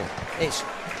 well, it's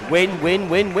win, win,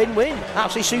 win, win, win.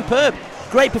 Absolutely superb.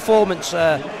 Great performance.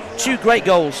 2 great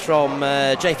goals from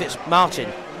Jay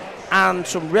Fitzmartin, and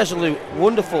some resolute,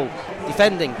 wonderful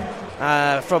defending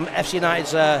from FC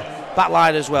United's back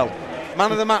line as well.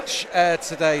 Man of the match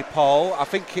today, Paul. I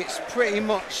think it's pretty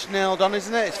much nailed on,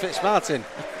 isn't it? It's Fitzmartin.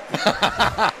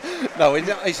 No,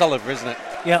 it's Oliver, isn't it?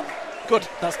 Yeah. Good.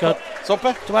 That's good.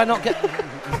 Supper? Do I not get...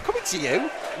 I'm coming to you.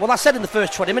 Well, I said in the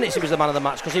first 20 minutes he was the man of the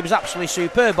match because he was absolutely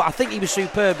superb, but I think he was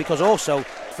superb because also,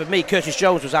 for me, Curtis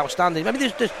Jones was outstanding. I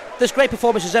mean, there's great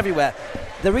performances everywhere.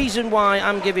 The reason why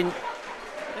I'm giving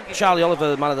Charlie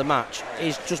Oliver the man of the match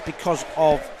is just because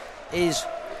of his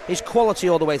quality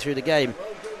all the way through the game.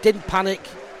 Didn't panic.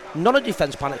 None of the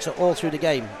defence panics all through the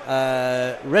game.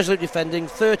 Resolute defending,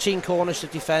 13 corners to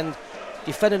defend,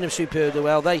 defending them superbly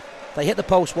well. They hit the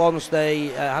post once, they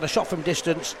had a shot from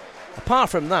distance. Apart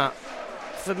from that,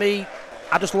 for me,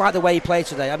 I just like the way he played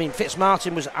today. I mean,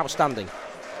 Fitzmartin was outstanding.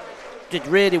 Did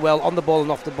really well on the ball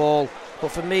and off the ball.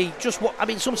 But for me,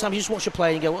 sometimes you just watch a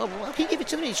player and go, well, how can you give it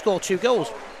to me? He scored 2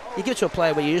 goals. You give it to a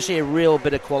player where you just see a real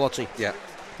bit of quality. Yeah.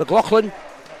 McLaughlin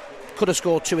could have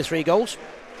scored 2 or 3 goals.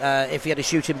 if he had his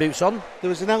shooting boots on. There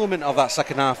was an element of that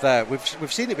second half there.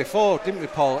 We've seen it before, didn't we,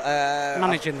 Paul?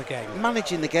 Managing the game.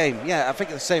 Managing the game, yeah. I think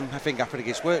the same thing happened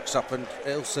against Worksop and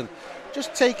Ilson.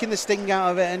 Just taking the sting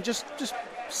out of it and just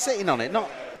sitting on it, not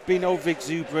being over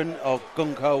exuberant or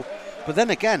gung-ho. But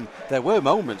then again, there were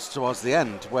moments towards the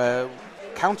end where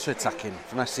counter-attacking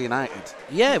from FC United.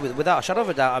 Yeah, without a shadow of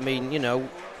a doubt. I mean,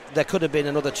 there could have been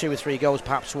another 2 or 3 goals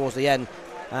perhaps towards the end.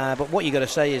 But what you got to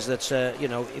say is that,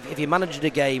 if you manage the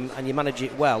game and you manage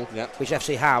it well, which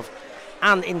FC have,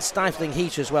 and in stifling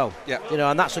heat as well,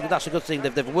 and that's a good thing.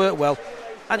 They've worked well.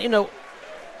 And,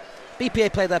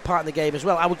 BPA played their part in the game as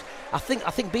well. I think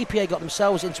BPA got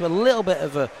themselves into a little bit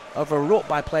of a rut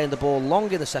by playing the ball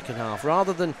long in the second half,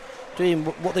 rather than doing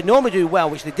what they normally do well,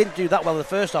 which they didn't do that well in the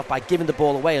first half by giving the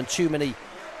ball away on too many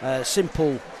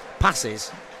simple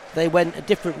passes. They went a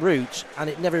different route, and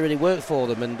it never really worked for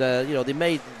them. And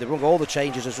they rung all the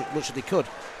changes as much as they could,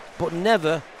 but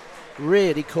never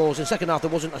really caused. In the second half, there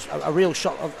wasn't a real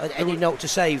shot of any note to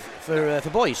save for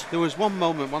boys. There was one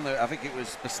moment, I think it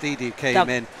was Bastidi who came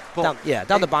in. Down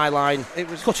the byline, it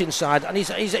was cut inside, and he's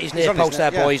at his near post there,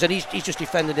 boys, and he's just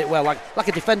defended it well, like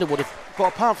a defender would have. But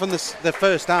apart from the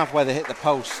first half where they hit the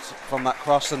post from that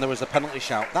cross and there was a penalty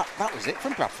shout, that was it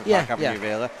from Bradford Park Avenue,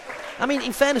 really. I mean,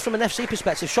 in fairness, from an FC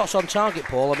perspective, shots on target,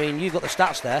 Paul, I mean, you've got the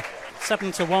stats there.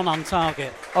 7-1 on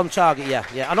target. On target,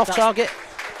 yeah. And off target?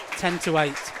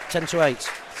 10-8. 10-8.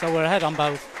 So we're ahead on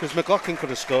both. Because McLaughlin could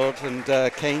have scored and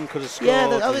Kane could have scored. Yeah,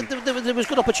 there was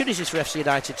good opportunities for FC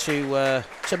United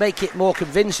to make it more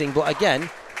convincing, but again,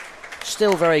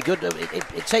 still very good.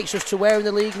 It takes us to where in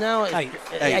the league now?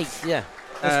 8th. Yeah.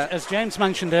 As James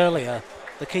mentioned earlier,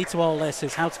 the key to all this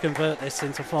is how to convert this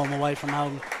into form away from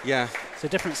home. Yeah. It's a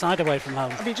different side away from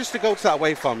home. I mean, just to go to that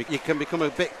away form, you can become a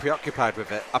bit preoccupied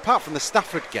with it. Apart from the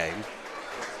Stafford game,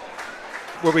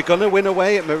 were we going to win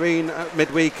away at Marine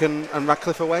midweek and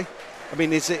Radcliffe away? I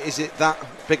mean, is it that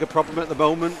big a problem at the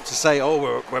moment to say,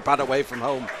 we're bad away from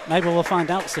home? Maybe we'll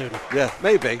find out soon. Yeah,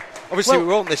 maybe. Obviously, we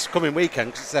won't this coming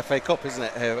weekend because it's FA Cup, isn't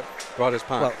it, here at Broaders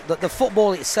Park? Well, the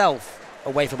football itself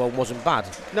away from home wasn't bad.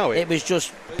 No, it was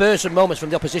just bursts and moments from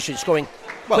the opposition scoring.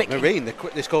 Well, Marine,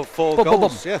 they scored 4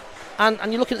 goals. Yeah.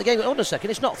 And you're looking at the game, hold on a second,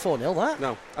 it's not 4-0, that.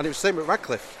 No, and it was the same at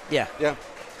Radcliffe. Yeah. Yeah.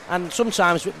 And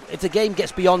sometimes, if the game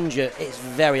gets beyond you, it's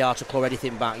very hard to claw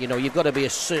anything back. You've got to be a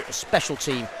special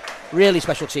team, really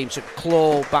special team to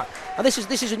claw back. And this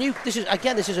is a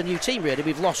new team really.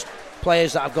 We've lost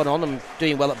players that have gone on and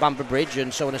doing well at Bamber Bridge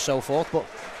and so on and so forth. But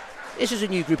this is a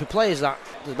new group of players that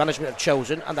the management have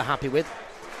chosen and they're happy with.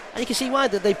 And you can see why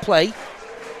that they play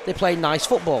nice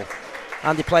football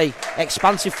and they play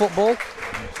expansive football.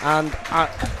 And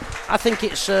I think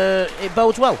it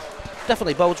bodes well.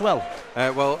 Definitely bodes well.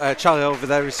 Charlie over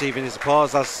there receiving his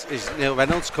applause, as is Neil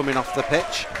Reynolds coming off the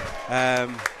pitch.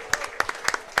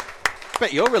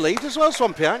 Bet you're relieved as well,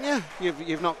 Swampy, aren't you?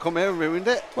 You've not come here and ruined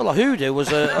it. Well, a hoodoo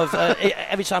was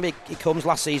every time he comes.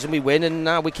 Last season we win, and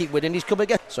now we keep winning. He's come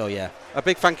again. So yeah, a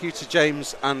big thank you to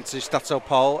James and to Stato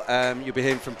Paul. You'll be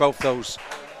hearing from both those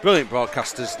brilliant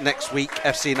broadcasters next week.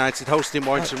 FC United hosting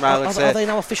Warrington Rowlands. Are they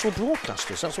now official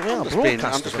broadcasters? That's what we are.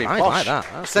 Broadcasters. I like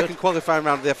that. Second qualifying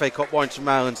round of the FA Cup, Warrington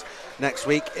Rowlands next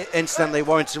week. Incidentally,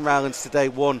 Warrington Rowlands today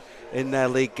won in their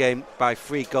league game by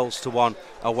 3-1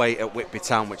 away at Whitby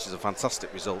Town, which is a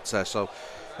fantastic result. So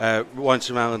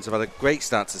Warrington Rowlands have had a great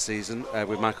start to the season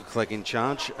with Michael Clegg in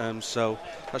charge. So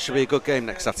that should be a good game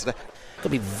next Saturday.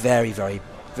 Could be very, very,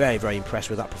 very, very impressed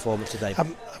with that performance today.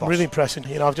 I'm really impressed.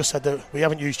 I've just said that we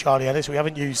haven't used Charlie Ennis, we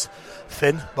haven't used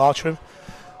Finn Bartram.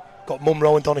 Got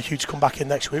Munro and Donahue to come back in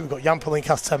next week. We've got Jan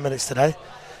Palinkast 10 minutes today.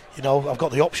 I've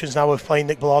got the options now of playing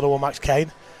Nick Bilardo or Max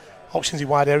Kane. Options in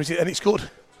wide areas, and it's good.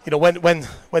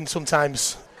 When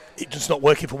sometimes it's just not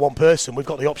working for one person, we've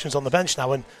got the options on the bench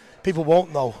now, and people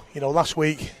won't know. Last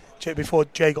week, before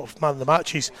Jay got man of the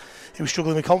match, he was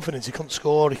struggling with confidence. He couldn't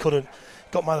score, he couldn't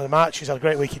got man of the match. He's had a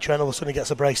great week in training. All of a sudden, he gets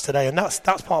a brace today, and that's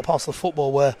part and parcel of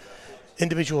football, where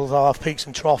individuals will have peaks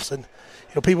and troughs, and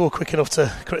people were quick enough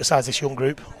to criticise this young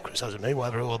group, criticising me,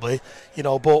 whatever it will be,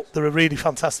 but they're a really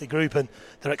fantastic group and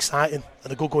they're exciting and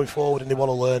they're good going forward and they want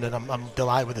to learn, and I'm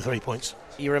delighted with the 3 points.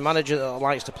 You're a manager that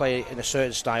likes to play in a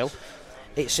certain style.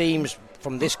 It seems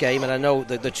from this game, and I know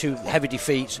the 2 heavy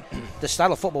defeats, the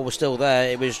style of football was still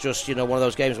there. It was just one of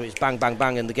those games where it's bang, bang,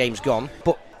 bang and the game's gone.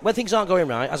 But when things aren't going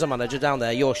right, as a manager down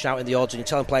there, you're shouting the odds and you're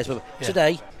telling players,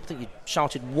 today, I think you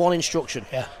shouted one instruction.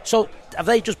 Yeah. So have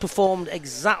they just performed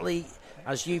exactly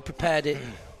as you prepared it?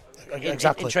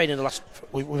 Exactly. In training the last...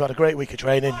 We've had a great week of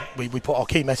training. We put our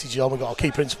key messages on, we got our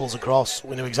key principles across,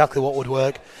 we knew exactly what would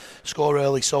work. Score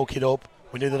early, soak it up,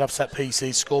 We knew they'd have set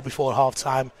pieces, score before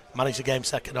half-time, manage the game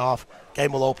second half.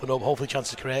 Game will open up, hopefully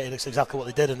chances created. It's exactly what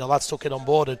they did, and the lads took it on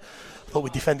board. And I thought we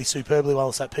defended superbly well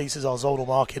on set pieces. Our zonal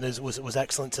marking was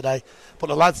excellent today. But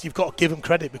the lads, you've got to give them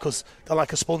credit because they're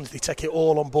like a sponge. They take it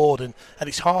all on board, and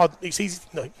it's hard. It's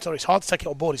hard to take it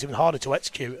on board. It's even harder to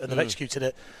execute, and they've executed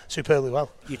it superbly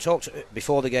well. You talked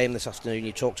before the game this afternoon.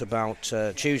 You talked about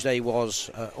Tuesday was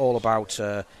all about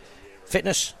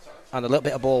fitness and a little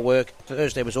bit of ball work.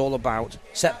 Thursday was all about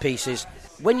set pieces.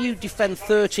 When you defend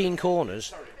 13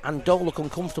 corners and don't look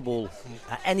uncomfortable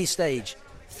at any stage,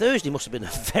 Thursday must have been a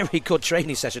very good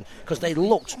training session because they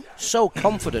looked so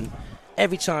confident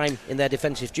every time in their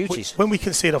defensive duties. When we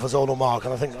concede off a zonal mark,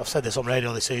 and I think I've said this on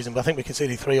radio this season, but I think we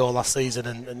conceded 3 all last season,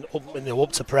 and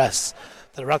up to press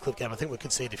the Radcliffe game, I think we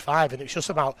conceded 5, and it's just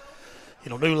about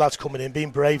new lads coming in,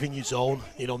 being brave in your zone,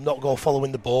 not go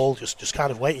following the ball, just kind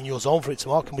of waiting your zone for it to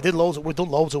mark. And we've done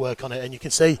loads of work on it, and you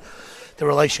can see the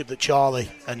relationship that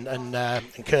Charlie and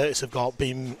Curtis have got,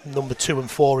 being number 2 and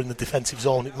 4 in the defensive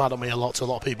zone. It mattered me a lot to a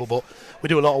lot of people, but we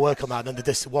do a lot of work on that. And then the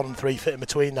distance 1 and 3 fit in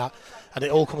between that, and it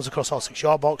all comes across our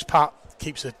 6-yard box. Pat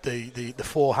keeps the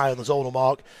 4 high on the zonal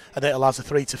mark, and it allows the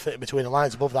 3 to fit in between the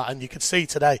lines above that. And you can see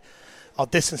today our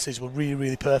distances were really,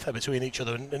 really perfect between each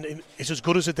other, and it's as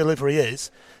good as a delivery is.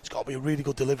 It's got to be a really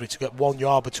good delivery to get 1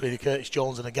 yard between a Curtis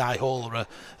Jones and a Guy Hall, and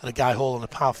a Guy Hall on the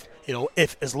path.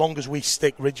 As long as we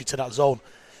stick rigid to that zone.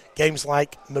 Games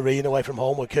like Marine away from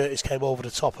home, where Curtis came over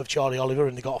the top of Charlie Oliver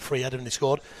and they got a free header and they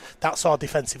scored. That's our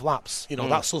defensive lapse.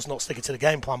 That's us not sticking to the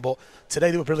game plan. But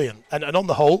today they were brilliant, and on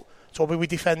the whole. So when we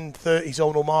defend 30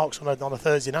 zonal marks on a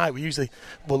Thursday night, we're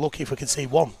lucky if we can see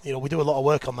 1. We do a lot of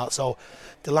work on that. So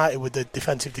delighted with the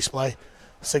defensive display.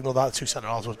 Signal that the 2 centre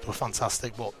halves were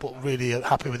fantastic, but really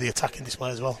happy with the attacking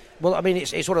display as well. Well, I mean,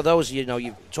 it's one of those.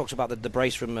 You talked about the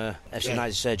brace from FC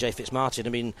United's Jay Fitzmartin.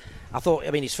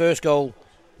 I mean, his first goal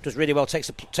does really well. Takes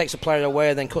a player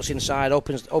away and then cuts inside,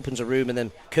 opens a room and then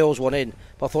curls one in.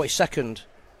 But I thought his second,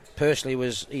 personally,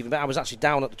 was even better. I was actually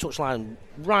down at the touchline,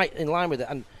 right in line with it,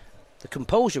 and the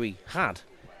composure he had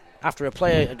after a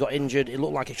player had got injured, it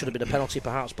looked like it should have been a penalty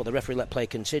perhaps, but the referee let play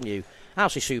continue.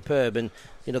 Absolutely superb, and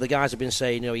the guys have been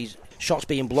saying his shots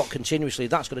being blocked continuously,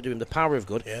 that's going to do him the power of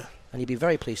good. Yeah. And he'd be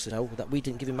very pleased to know that we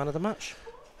didn't give him man of the match.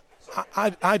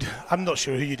 I'm not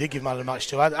sure who you did give man of the match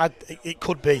to. It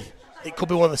could be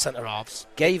one of the centre halves.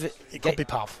 It could be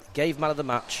Pav. Gave man of the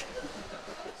match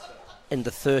in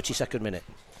the 32nd minute,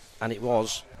 and it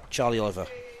was Charlie Oliver.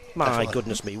 My Definitely.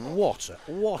 Goodness me, what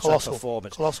a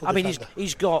performance. I mean,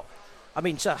 he's got... I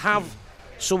mean, to have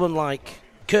someone like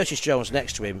Curtis Jones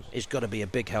next to him is got to be a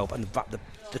big help. And in fact,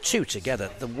 the two together,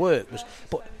 the work was...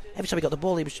 But every time he got the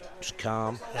ball, he was just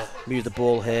calm. Yeah. Move the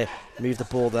ball here, move the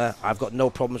ball there. I've got no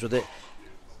problems with it.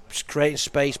 Just creating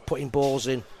space, putting balls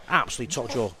in. Absolutely top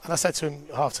draw. And I said to him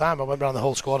half-time, I went around the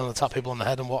whole squad and I tapped people on the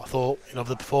head and what I thought of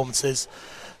the performances.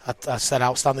 I said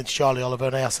outstanding to Charlie Oliver,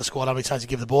 and I asked the squad how many times he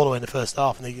gave the ball away in the first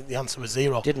half, and the answer was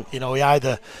 0. Didn't. He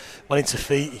either went into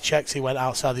feet, he checked, he went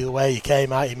outside the other way, he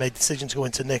came out, he made decisions to go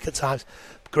into nick at times.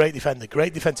 Great defender,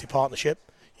 great defensive partnership.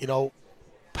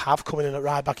 Pav coming in at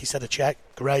right back, he said a check,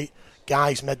 great.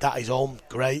 Guy's made that his own,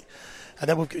 great. And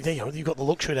then you've got the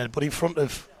luxury then, but in front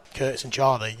of Curtis and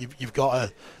Charlie, you've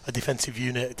got a defensive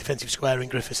unit, a defensive square in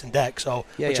Griffiths and Deck,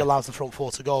 which allows the front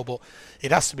 4 to go, but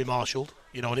it has to be marshalled.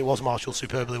 And it was marshalled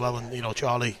superbly well, and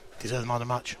Charlie deserves the man of the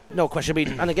match. No question. I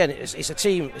mean, and again, it's a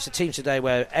team today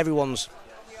where everyone's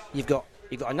you've got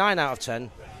a 9 out of 10,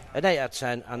 an 8 out of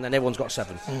 10, and then everyone's got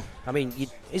 7. I mean,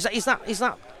 is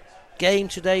that game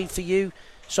today for you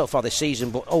so far this season?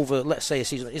 But over, let's say, a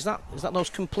season, is that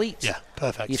most complete? Yeah,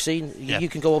 perfect. You've seen you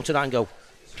can go up to that and go.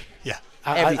 Yeah.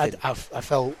 I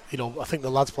felt, I think the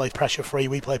lads played pressure free.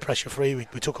 We played pressure free.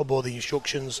 We took on board the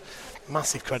instructions.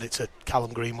 Massive credit to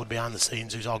Callum Greenwood behind the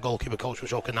scenes, who's our goalkeeper coach,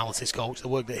 stroke analysis coach. The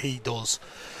work that he does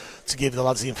to give the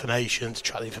lads the information, to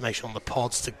track the information on the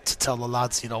pods, to tell the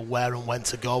lads, where and when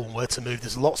to go and where to move.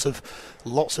 There's lots of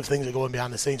things that go on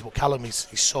behind the scenes, but Callum is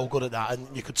so good at that,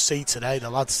 and you could see today the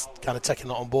lads kind of taking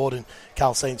that on board. And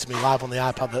Cal saying to me live on the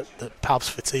iPad that Pav's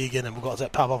fatiguing, and we've got to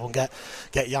take Pav off and get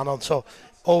Jan on. So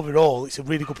overall, it's a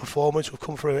really good performance. We've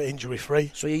come through it injury-free.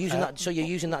 So you're using that. So you're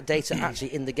using that data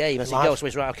actually in the game as it goes. So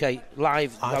it's right. Okay,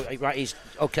 live. Right. He's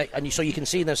okay, and so you can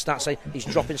see the stats saying he's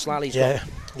dropping slightly.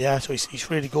 Yeah, so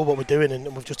it's really good what we're doing, and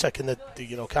we've just taken the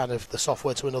kind of the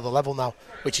software to another level now,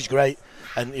 which is great.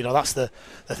 And that's the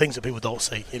things that people don't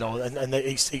see, and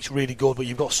it's really good. But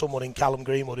you've got someone in Callum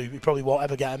Greenwood who probably won't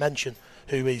ever get a mention,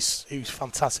 who's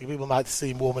fantastic. People might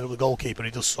see him warming up the goalkeeper.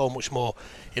 He does so much more.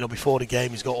 Before the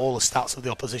game, he's got all the stats of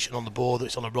the opposition on the board.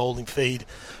 It's on a rolling feed,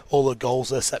 all the goals,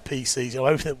 their set pieces,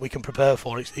 everything that we can prepare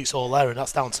for. It's all there, and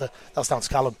that's down to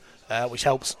Callum. Which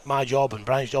helps my job and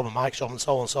Brian's job and Mike's job and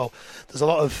so on. So there's a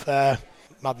lot of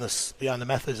madness behind the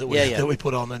methods that we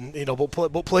put on, and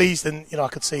but pleased, and I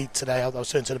could see today. I was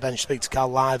turning to the bench, speak to Cal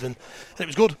live, and it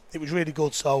was good. It was really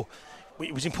good. So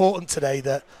it was important today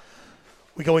that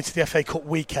we go into the FA Cup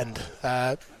weekend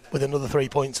with another 3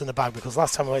 points in the bag, because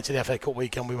last time we went to the FA Cup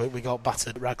weekend we got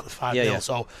battered at Radcliffe 5-0.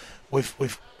 So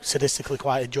we've sadistically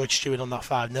quite enjoyed stewing on that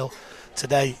 5-0.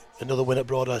 Today, another win at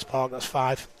Broadhurst Park, that's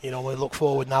 5. We look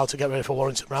forward now to get ready for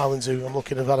Warrington Rowlands, who I'm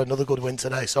looking to have had another good win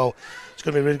today. So it's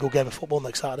going to be a really good game of football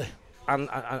next Saturday. And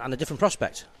a different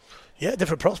prospect. Yeah,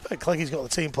 different prospect. Cleggie's got the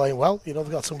team playing well.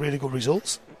 They've got some really good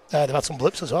results. They've had some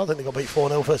blips as well. I think they got beat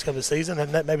 4-0 first game of the season,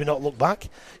 and maybe not look back.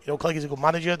 Cleggie's a good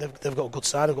manager. They've got a good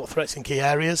side. They've got threats in key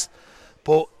areas.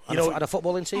 But and a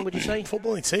footballing team, would you say?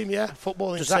 Footballing team, yeah.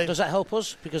 Does that help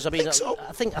us? Because I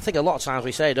think a lot of times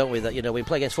we say, don't we, that when we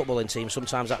play against footballing teams,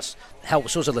 sometimes that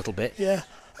helps us a little bit. Yeah,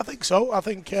 I think so. I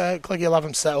think Cleggie will have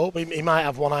him set up. He might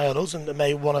have one eye on us and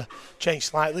may want to change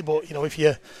slightly. But if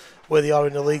you're where they are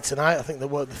in the league tonight, I think they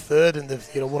were the third, and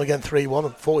they've won again 3-1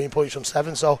 and 14 points from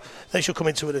 7. So they should come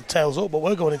into it with tails up. But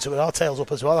we're going into it with our tails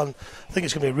up as well. And I think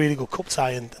it's going to be a really good cup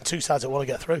tie, and two sides that want to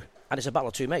get through. And it's a battle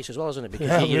of two mates as well, isn't it?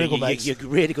 Because you're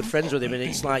really good friends with him, and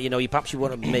it's like, perhaps you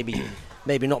want to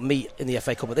maybe not meet in the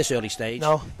FA Cup at this early stage.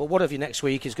 No. But one of you next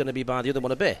week is going to be by the other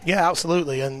one a bit. Yeah,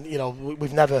 absolutely. And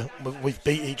we've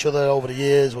beat each other over the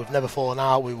years. We've never fallen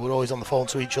out. We were always on the phone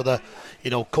to each other.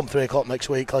 Come 3 o'clock next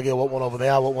week, Cleggie will want one over me,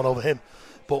 I want one over him.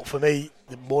 But for me,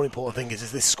 the more important thing is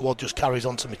this squad just carries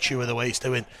on to mature the way it's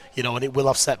doing, and it will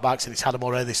have setbacks, and it's had them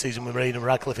already this season with Marine and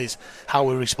Radcliffe. Is how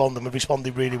we respond, and we've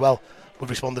responded really well. We've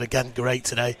responded again great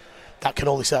today. That can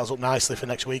only set us up nicely for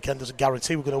next weekend. There's a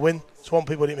guarantee we're going to win.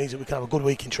 Swampy, but it means that we can have a good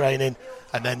week in training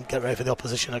and then get ready for the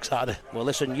opposition next Saturday. Well,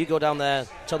 listen, you go down there,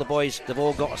 tell the boys they've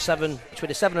all got between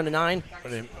a 7 and a 9.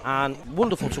 Brilliant. And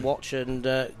wonderful to watch, and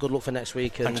good luck for next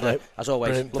week. And thanks, as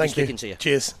always, lovely speaking to you.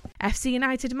 Cheers. FC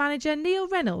United manager Neil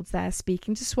Reynolds there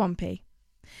speaking to Swampy.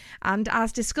 And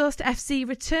as discussed, FC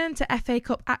return to FA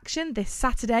Cup action this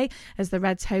Saturday as the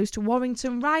Reds host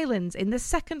Warrington Rowlands in the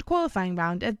second qualifying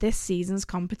round of this season's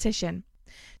competition.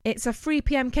 It's a 3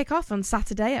 p.m. kick-off on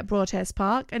Saturday at Broadhurst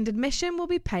Park, and admission will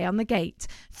be pay on the gate.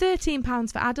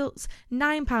 £13 for adults,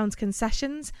 £9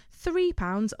 concessions,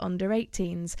 £3 under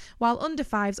 18s, while under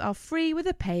 5s are free with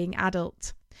a paying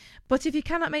adult. But if you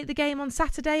cannot make the game on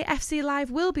Saturday, FC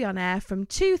Live will be on air from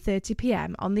 2:30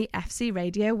 p.m. on the FC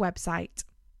Radio website.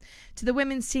 To the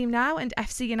women's team now, and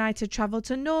FC United travelled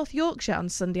to North Yorkshire on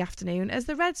Sunday afternoon as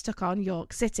the Reds took on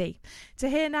York City. To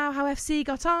hear now how FC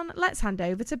got on, let's hand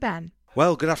over to Ben.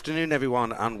 Well, good afternoon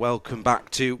everyone, and welcome back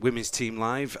to Women's Team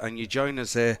Live, and you join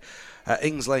us here at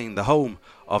Ings Lane, the home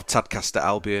of Tadcaster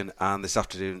Albion, and this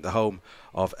afternoon the home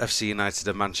of FC United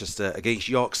of Manchester against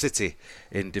York City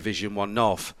in Division 1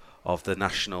 North of the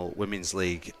National Women's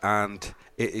League. And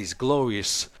it is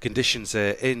glorious conditions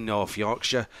here in North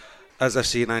Yorkshire as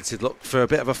FC United look for a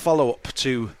bit of a follow-up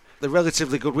to the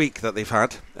relatively good week that they've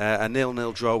had. A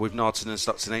 0-0 draw with Norton and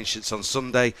Stockton Ancients on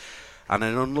Sunday, and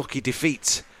an unlucky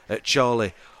defeat at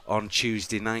Chorley on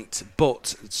Tuesday night,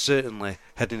 but certainly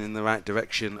heading in the right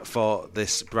direction for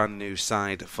this brand new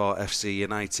side for FC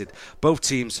United. Both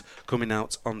teams coming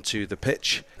out onto the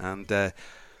pitch, and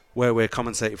where we're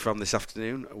commentating from this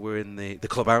afternoon, we're in the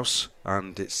clubhouse,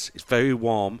 and it's very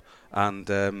warm, and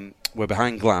we're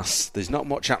behind glass. There's not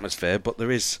much atmosphere, but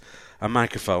there is a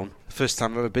microphone. The first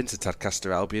time I've ever been to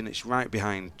Tadcaster Albion. It's right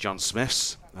behind John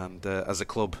Smith's, and as a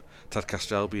club,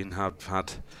 Tadcaster Albion have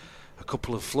had a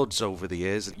couple of floods over the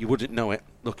years. You wouldn't know it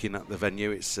looking at the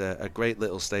venue. It's a great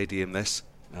little stadium, this,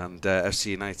 and FC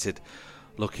United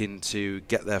looking to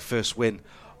get their first win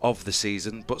of the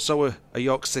season, but so are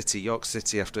York City. York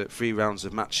City, after 3 rounds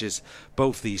of matches,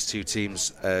 both these two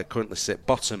teams currently sit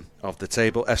bottom of the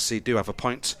table. FC do have a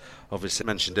point. Obviously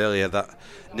mentioned earlier that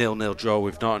 0-0 draw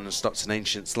with Norton and Stockton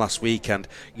Ancients last weekend.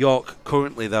 York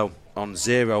currently though on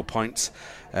 0 points.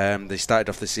 They started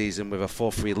off the season with a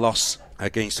 4-3 loss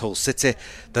against Hull City.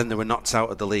 Then they were knocked out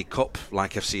of the League Cup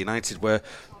like FC United were,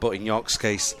 but in York's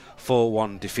case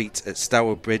 4-1 defeat at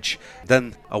Stourbridge,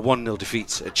 then a 1-0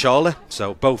 defeat at Chorley.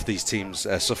 So both these teams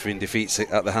suffering defeats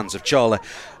at the hands of Chorley.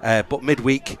 But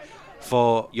midweek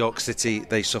for York City,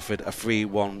 they suffered a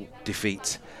 3-1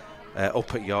 defeat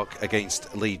up at York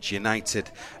against Leeds United.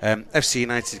 FC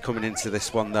United coming into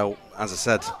this one, though, as I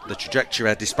said, the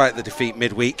trajectory, despite the defeat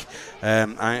midweek,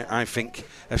 I think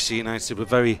FC United were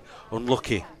very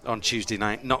unlucky on Tuesday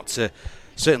night not to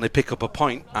certainly pick up a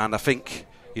point, and I think,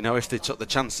 if they took the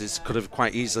chances, could have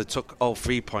quite easily took all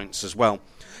 3 points as well.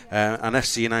 And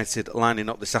FC United lining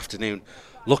up this afternoon,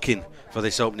 looking for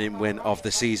this opening win of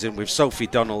the season with Sophie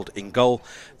Donald in goal.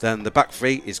 Then the back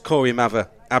three is Corey Mather,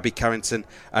 Abby Carrington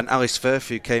and Alice Firth,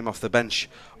 who came off the bench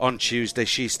on Tuesday.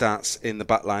 She starts in the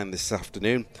back line this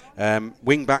afternoon.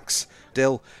 Wing backs,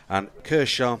 Dill and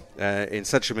Kershaw. In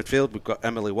central midfield, we've got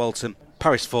Emily Walton,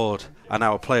 Paris Ford, and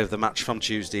our player of the match from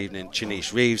Tuesday evening,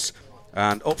 Chanice Reeves.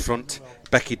 And up front,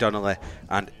 Becky Donnelly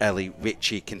and Ellie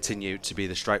Ritchie continue to be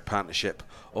the strike partnership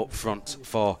up front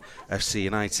for FC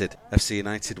United. FC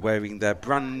United wearing their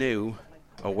brand new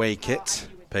away kit,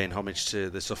 paying homage to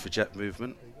the suffragette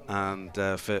movement. And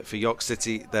for York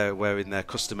City, they're wearing their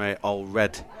customary all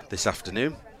red this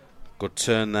afternoon. Good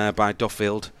turn there by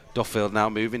Duffield. Duffield now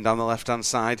moving down the left-hand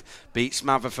side, beats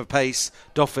Mather for pace.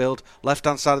 Duffield,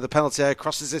 left-hand side of the penalty area,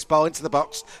 crosses this ball into the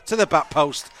box, to the back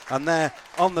post, and there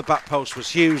on the back post was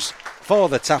Hughes for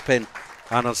the tap-in.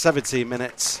 And on 17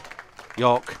 minutes,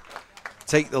 York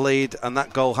take the lead, and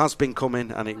that goal has been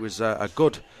coming, and it was a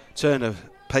good turn of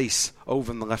pace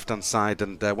over on the left-hand side,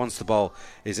 and once the ball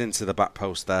is into the back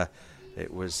post there,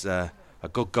 it was a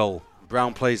good goal.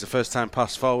 Brown plays the first-time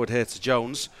pass forward here to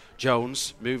Jones.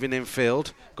 Jones moving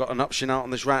infield, got an option out on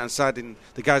this right-hand side in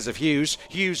the guise of Hughes.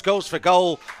 Hughes goes for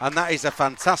goal, and that is a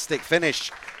fantastic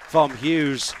finish from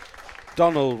Hughes.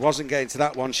 Donald wasn't getting to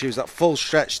that one. She was at full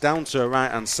stretch down to her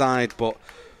right-hand side, but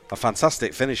a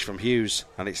fantastic finish from Hughes,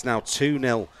 and it's now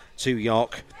 2-0 to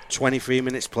York. 23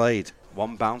 minutes played.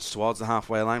 One bounce towards the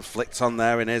halfway line, flicked on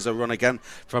there, and here's a run again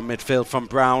from midfield from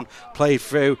Brown. Played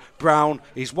through. Brown,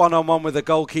 he's one-on-one with the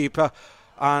goalkeeper,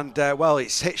 and,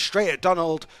 it's hit straight at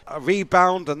Donald. A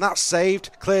rebound, and that's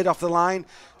saved, cleared off the line.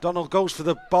 Donald goes for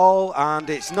the ball, and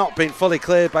it's not been fully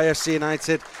cleared by FC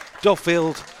United.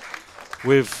 Duffield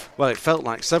with, it felt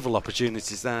like several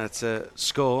opportunities there to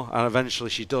score, and eventually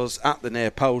she does at the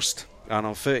near post. And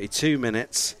on 32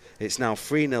 minutes, it's now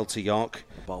 3-0 to York.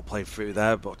 Ball played through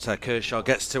there, but Kershaw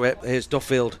gets to it. Here's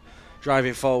Duffield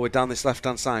driving forward down this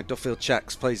left-hand side. Duffield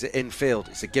checks, plays it infield.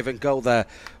 It's a give and go there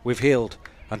with Heald.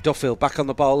 And Duffield back on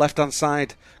the ball, left-hand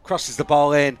side, crosses the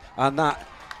ball in, and that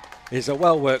is a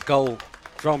well-worked goal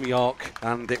from York.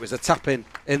 And it was a tap-in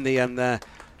the end there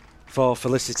for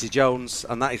Felicity Jones,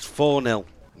 and that is 4-0.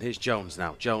 And here's Jones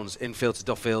now. Jones infield to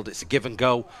Duffield. It's a give and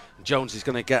go. Jones is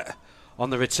going to get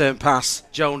on the return pass.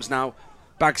 Jones now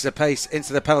bags the pace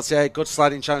into the penalty area. Good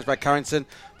sliding challenge by Carrington,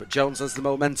 but Jones has the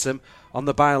momentum on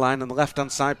the byline on the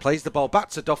left-hand side. Plays the ball back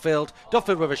to Duffield.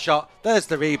 Duffield with a shot. There's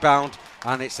the rebound,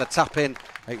 and it's a tap-in.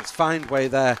 It's Findway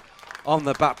there on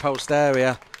the back post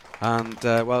area, and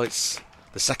it's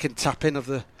the second tap-in of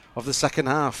the second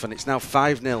half, and it's now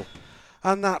 5-0.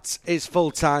 And that is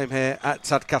full time here at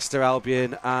Tadcaster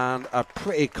Albion, and a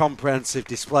pretty comprehensive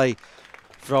display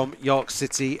from York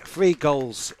City. 3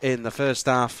 goals in the first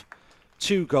half,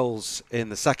 2 goals in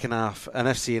the second half, and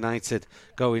FC United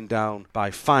going down by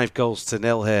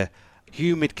 5-0 here.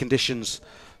 Humid conditions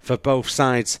for both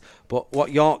sides, but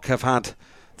what York have had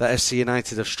that FC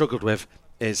United have struggled with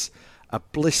is a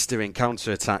blistering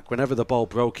counter-attack. Whenever the ball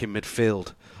broke in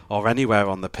midfield or anywhere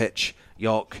on the pitch,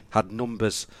 York had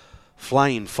numbers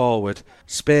flying forward,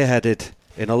 spearheaded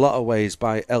in a lot of ways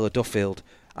by Ella Duffield.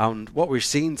 And what we've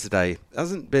seen today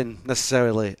hasn't been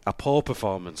necessarily a poor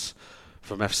performance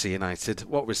from FC United.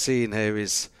 What we're seeing here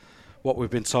is what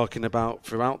we've been talking about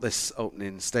throughout this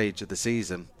opening stage of the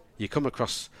season. You come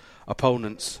across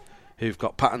opponents who've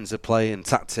got patterns of play and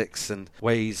tactics and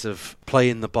ways of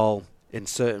playing the ball in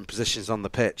certain positions on the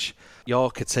pitch.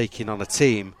 York are taking on a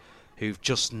team who've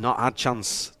just not had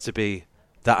chance to be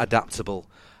that adaptable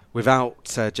without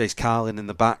Jace Carlin in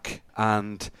the back,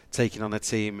 and taking on a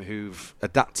team who've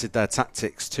adapted their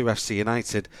tactics to FC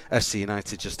United. FC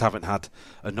United just haven't had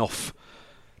enough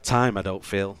time, I don't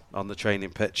feel, on the training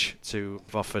pitch to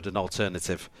have offered an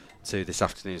alternative to this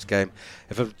afternoon's game.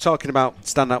 If I'm talking about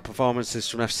standout performances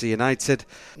from FC United,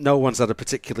 no one's had a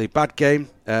particularly bad game.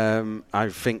 I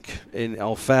think, in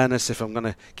all fairness, if I'm going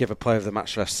to give a player of the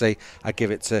match for FC, I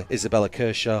give it to Isabella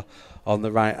Kershaw on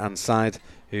the right-hand side,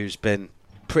 who's been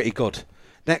pretty good.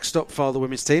 Next up for the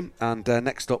women's team, and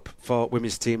next up for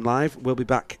Women's Team Live, we'll be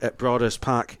back at Broadhurst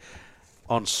Park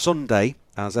on Sunday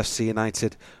as FC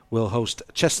United will host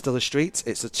Chesterley Street.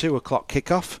 It's a 2 o'clock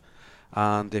kickoff,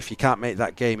 and if you can't make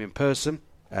that game in person,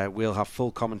 we'll have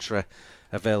full commentary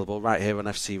available right here on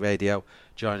FC Radio.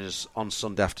 Join us on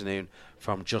Sunday afternoon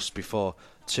from just before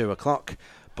 2 o'clock.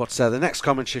 But the next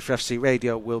commentary for FC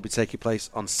Radio will be taking place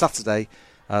on Saturday,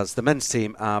 as the men's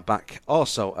team are back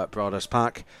also at Broadhurst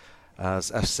Park,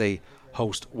 as FC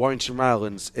host Warrington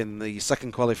Rylands in the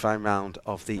second qualifying round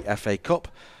of the FA Cup.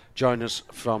 Join us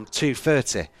from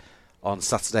 2:30 on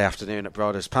Saturday afternoon at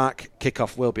Broadhurst Park.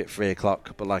 Kick-off will be at 3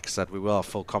 o'clock, but like I said, we will have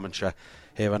full commentary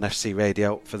here on FC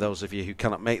Radio for those of you who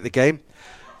cannot make the game.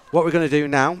 What we're going to do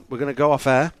now, we're going to go off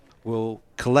air. We'll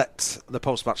collect the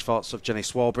post-match thoughts of Jenny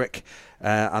Swarbrick,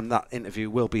 and that interview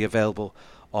will be available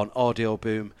on Audio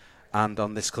Boom and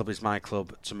on This Club Is My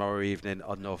Club tomorrow evening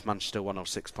on North Manchester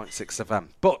 106.6 FM.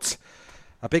 But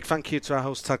a big thank you to our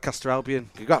host Tadcaster Albion.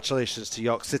 Congratulations to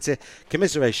York City.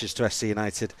 Commiserations to SC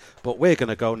United. But we're going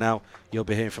to go now. You'll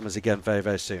be hearing from us again very,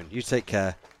 very soon. You take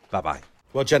care. Bye-bye.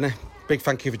 Well, Jenny, big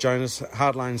thank you for joining us.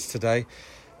 Hardlines today.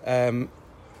 It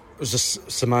was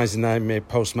just surmising there made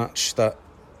post-match that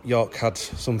York had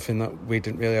something that we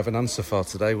didn't really have an answer for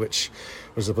today, which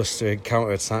was a blistering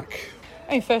counter-attack.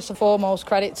 I mean, first and foremost,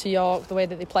 credit to York, the way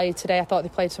that they played today. I thought they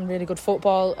played some really good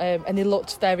football, and they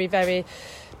looked very, very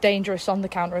dangerous on the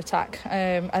counter-attack,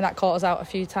 and that caught us out a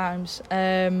few times.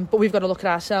 But we've got to look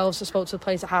at ourselves. I spoke to the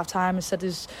players at half-time and said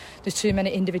there's too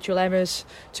many individual errors,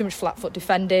 too much flat-foot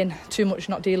defending, too much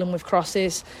not dealing with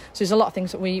crosses. So there's a lot of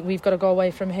things that we've got to go away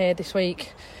from here this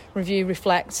week, review,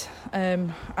 reflect,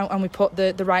 and we put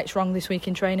the rights wrong this week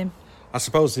in training. I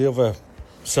suppose the other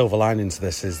silver lining to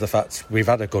this is the fact we've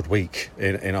had a good week,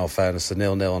 in all fairness. A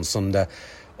 0-0 on Sunday,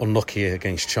 unlucky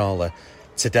against Chorley.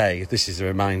 Today, this is a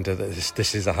reminder that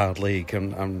this is a hard league,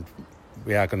 and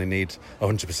we are going to need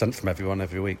 100% from everyone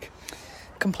every week.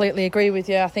 Completely agree with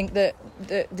you. I think that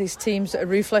these teams that are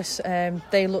ruthless,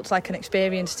 they looked like an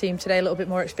experienced team today, a little bit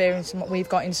more experienced than what we've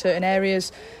got in certain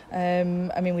areas. I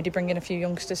mean, we did bring in a few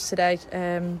youngsters today,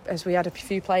 as we had a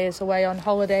few players away on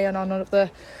holiday and on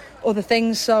other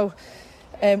things. So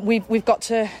we've got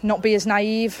to not be as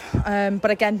naive,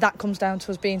 but again, that comes down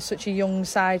to us being such a young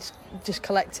side, just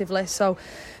collectively. So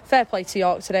fair play to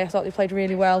York today. I thought they played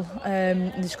really well.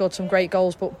 They scored some great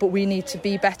goals, but we need to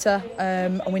be better,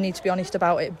 and we need to be honest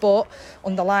about it. But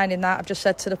underlining that, I've just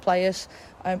said to the players,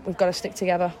 we've got to stick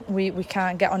together. We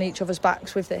can't get on each other's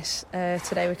backs with this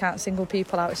today. We can't single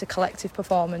people out. It's a collective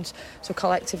performance. So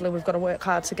collectively, we've got to work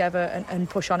hard together and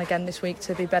push on again this week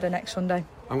to be better next Sunday.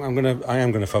 I am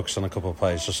going to focus on a couple of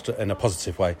players just in a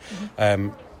positive way.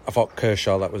 Mm-hmm. I thought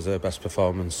Kershaw, that was their best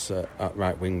performance at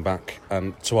right wing back,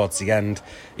 and towards the end,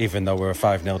 even though we were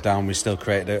 5-0 down, we still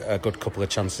created a good couple of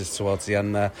chances towards the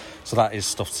end there. So that is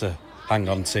stuff to hang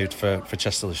on to for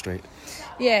Chesterley Street.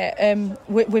 Yeah,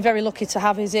 we're very lucky to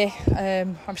have Izzy.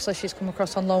 Obviously, she's come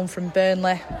across on loan from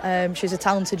Burnley. She's a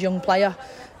talented young player.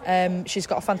 She's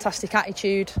got a fantastic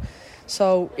attitude.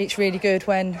 So it's really good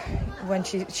when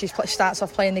she starts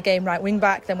off playing the game right wing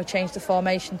back. Then we change the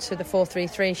formation to the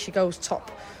 4-3-3. She goes top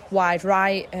wide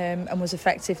right, and was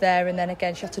effective there, and then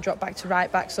again she had to drop back to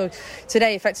right back. So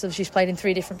today effectively she's played in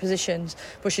 3 different positions,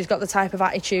 but she's got the type of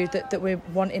attitude that we're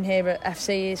wanting here at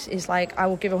FC. Is like, I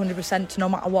will give 100% no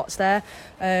matter what's there.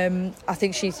 I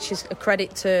think she's a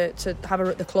credit to have her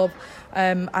at the club,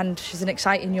 and she's an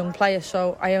exciting young player,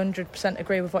 so I 100%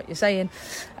 agree with what you're saying,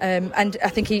 and I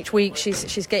think each week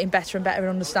she's getting better and better at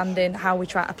understanding how we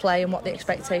try to play and what the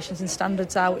expectations and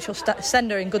standards are, which will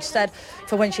send her in good stead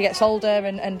for when she gets older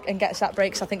and gets that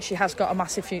breaks. I think she has got a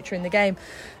massive future in the game.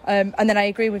 And then I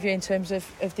agree with you in terms of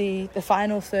the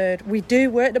final third. We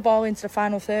do work the ball into the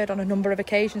final third on a number of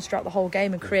occasions throughout the whole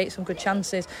game and create some good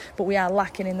chances, but we are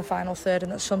lacking in the final third,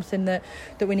 and that's something that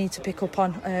we need to pick up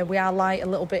on. We are light a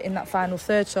little bit in that final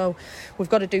third, so we've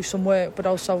got to do some work, but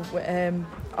also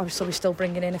obviously we're still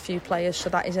bringing in a few players, so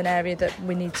that is an area that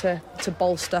we need to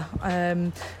bolster,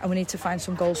 and we need to find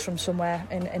some goals from somewhere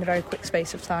in a very quick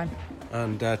space of time.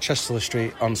 And Chesterley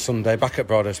Street on Sunday, back at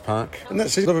Broadhurst Park. And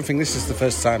that's the other thing, this is the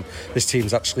first time this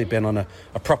team's actually been on a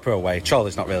proper away.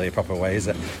 Chorley's not really a proper away, is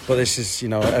it? But this is,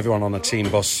 everyone on a team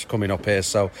bus coming up here.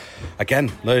 So, again,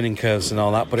 learning curves and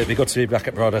all that, but it'd be good to be back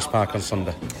at Broadhurst Park on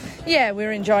Sunday. Yeah,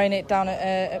 we're enjoying it down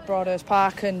at Broadhurst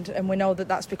Park, and we know that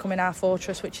that's becoming our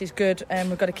fortress, which is good, and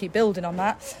we've got to keep building on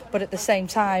that. But at the same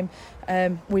time,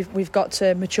 we've got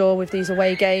to mature with these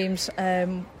away games.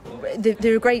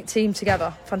 they're a great team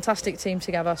together, fantastic team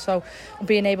together. So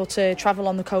being able to travel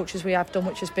on the coach as we have done,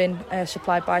 which has been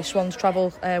supplied by Swans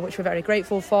Travel, which we're very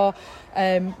grateful for.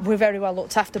 We're very well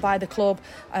looked after by the club,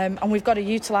 and we've got to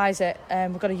utilise it.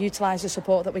 We've got to utilise the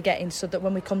support that we're getting, so that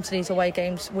when we come to these away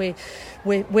games, we're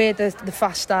the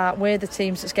fast start, we're the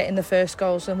teams that's getting the first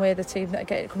goals, and we're the team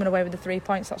that are coming away with the 3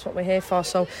 points. That's what we're here for.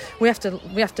 So we have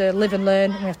to live and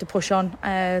learn, and we have to push on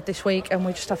this week, and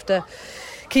we just have to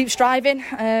keep striving,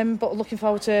 but looking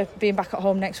forward to being back at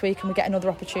home next week, and we get another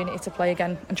opportunity to play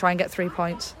again and try and get 3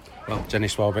 points. Well, Jenny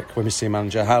Swarbrick, Women's Team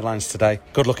Manager, hard lines today.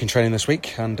 Good luck in training this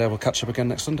week, and we'll catch up again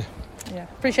next Sunday. Yeah,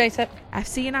 appreciate it.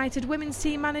 FC United Women's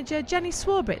Team Manager Jenny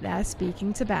Swarbrick there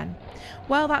speaking to Ben.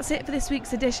 Well, that's it for this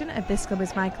week's edition of This Club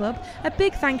Is My Club. A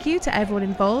big thank you to everyone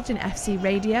involved in FC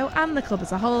Radio and the club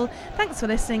as a whole. Thanks for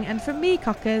listening, and from me,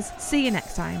 Cockers, see you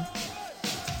next time.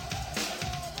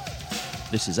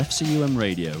 This is FCUM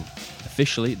Radio,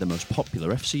 officially the most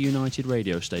popular FC United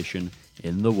radio station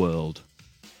in the world.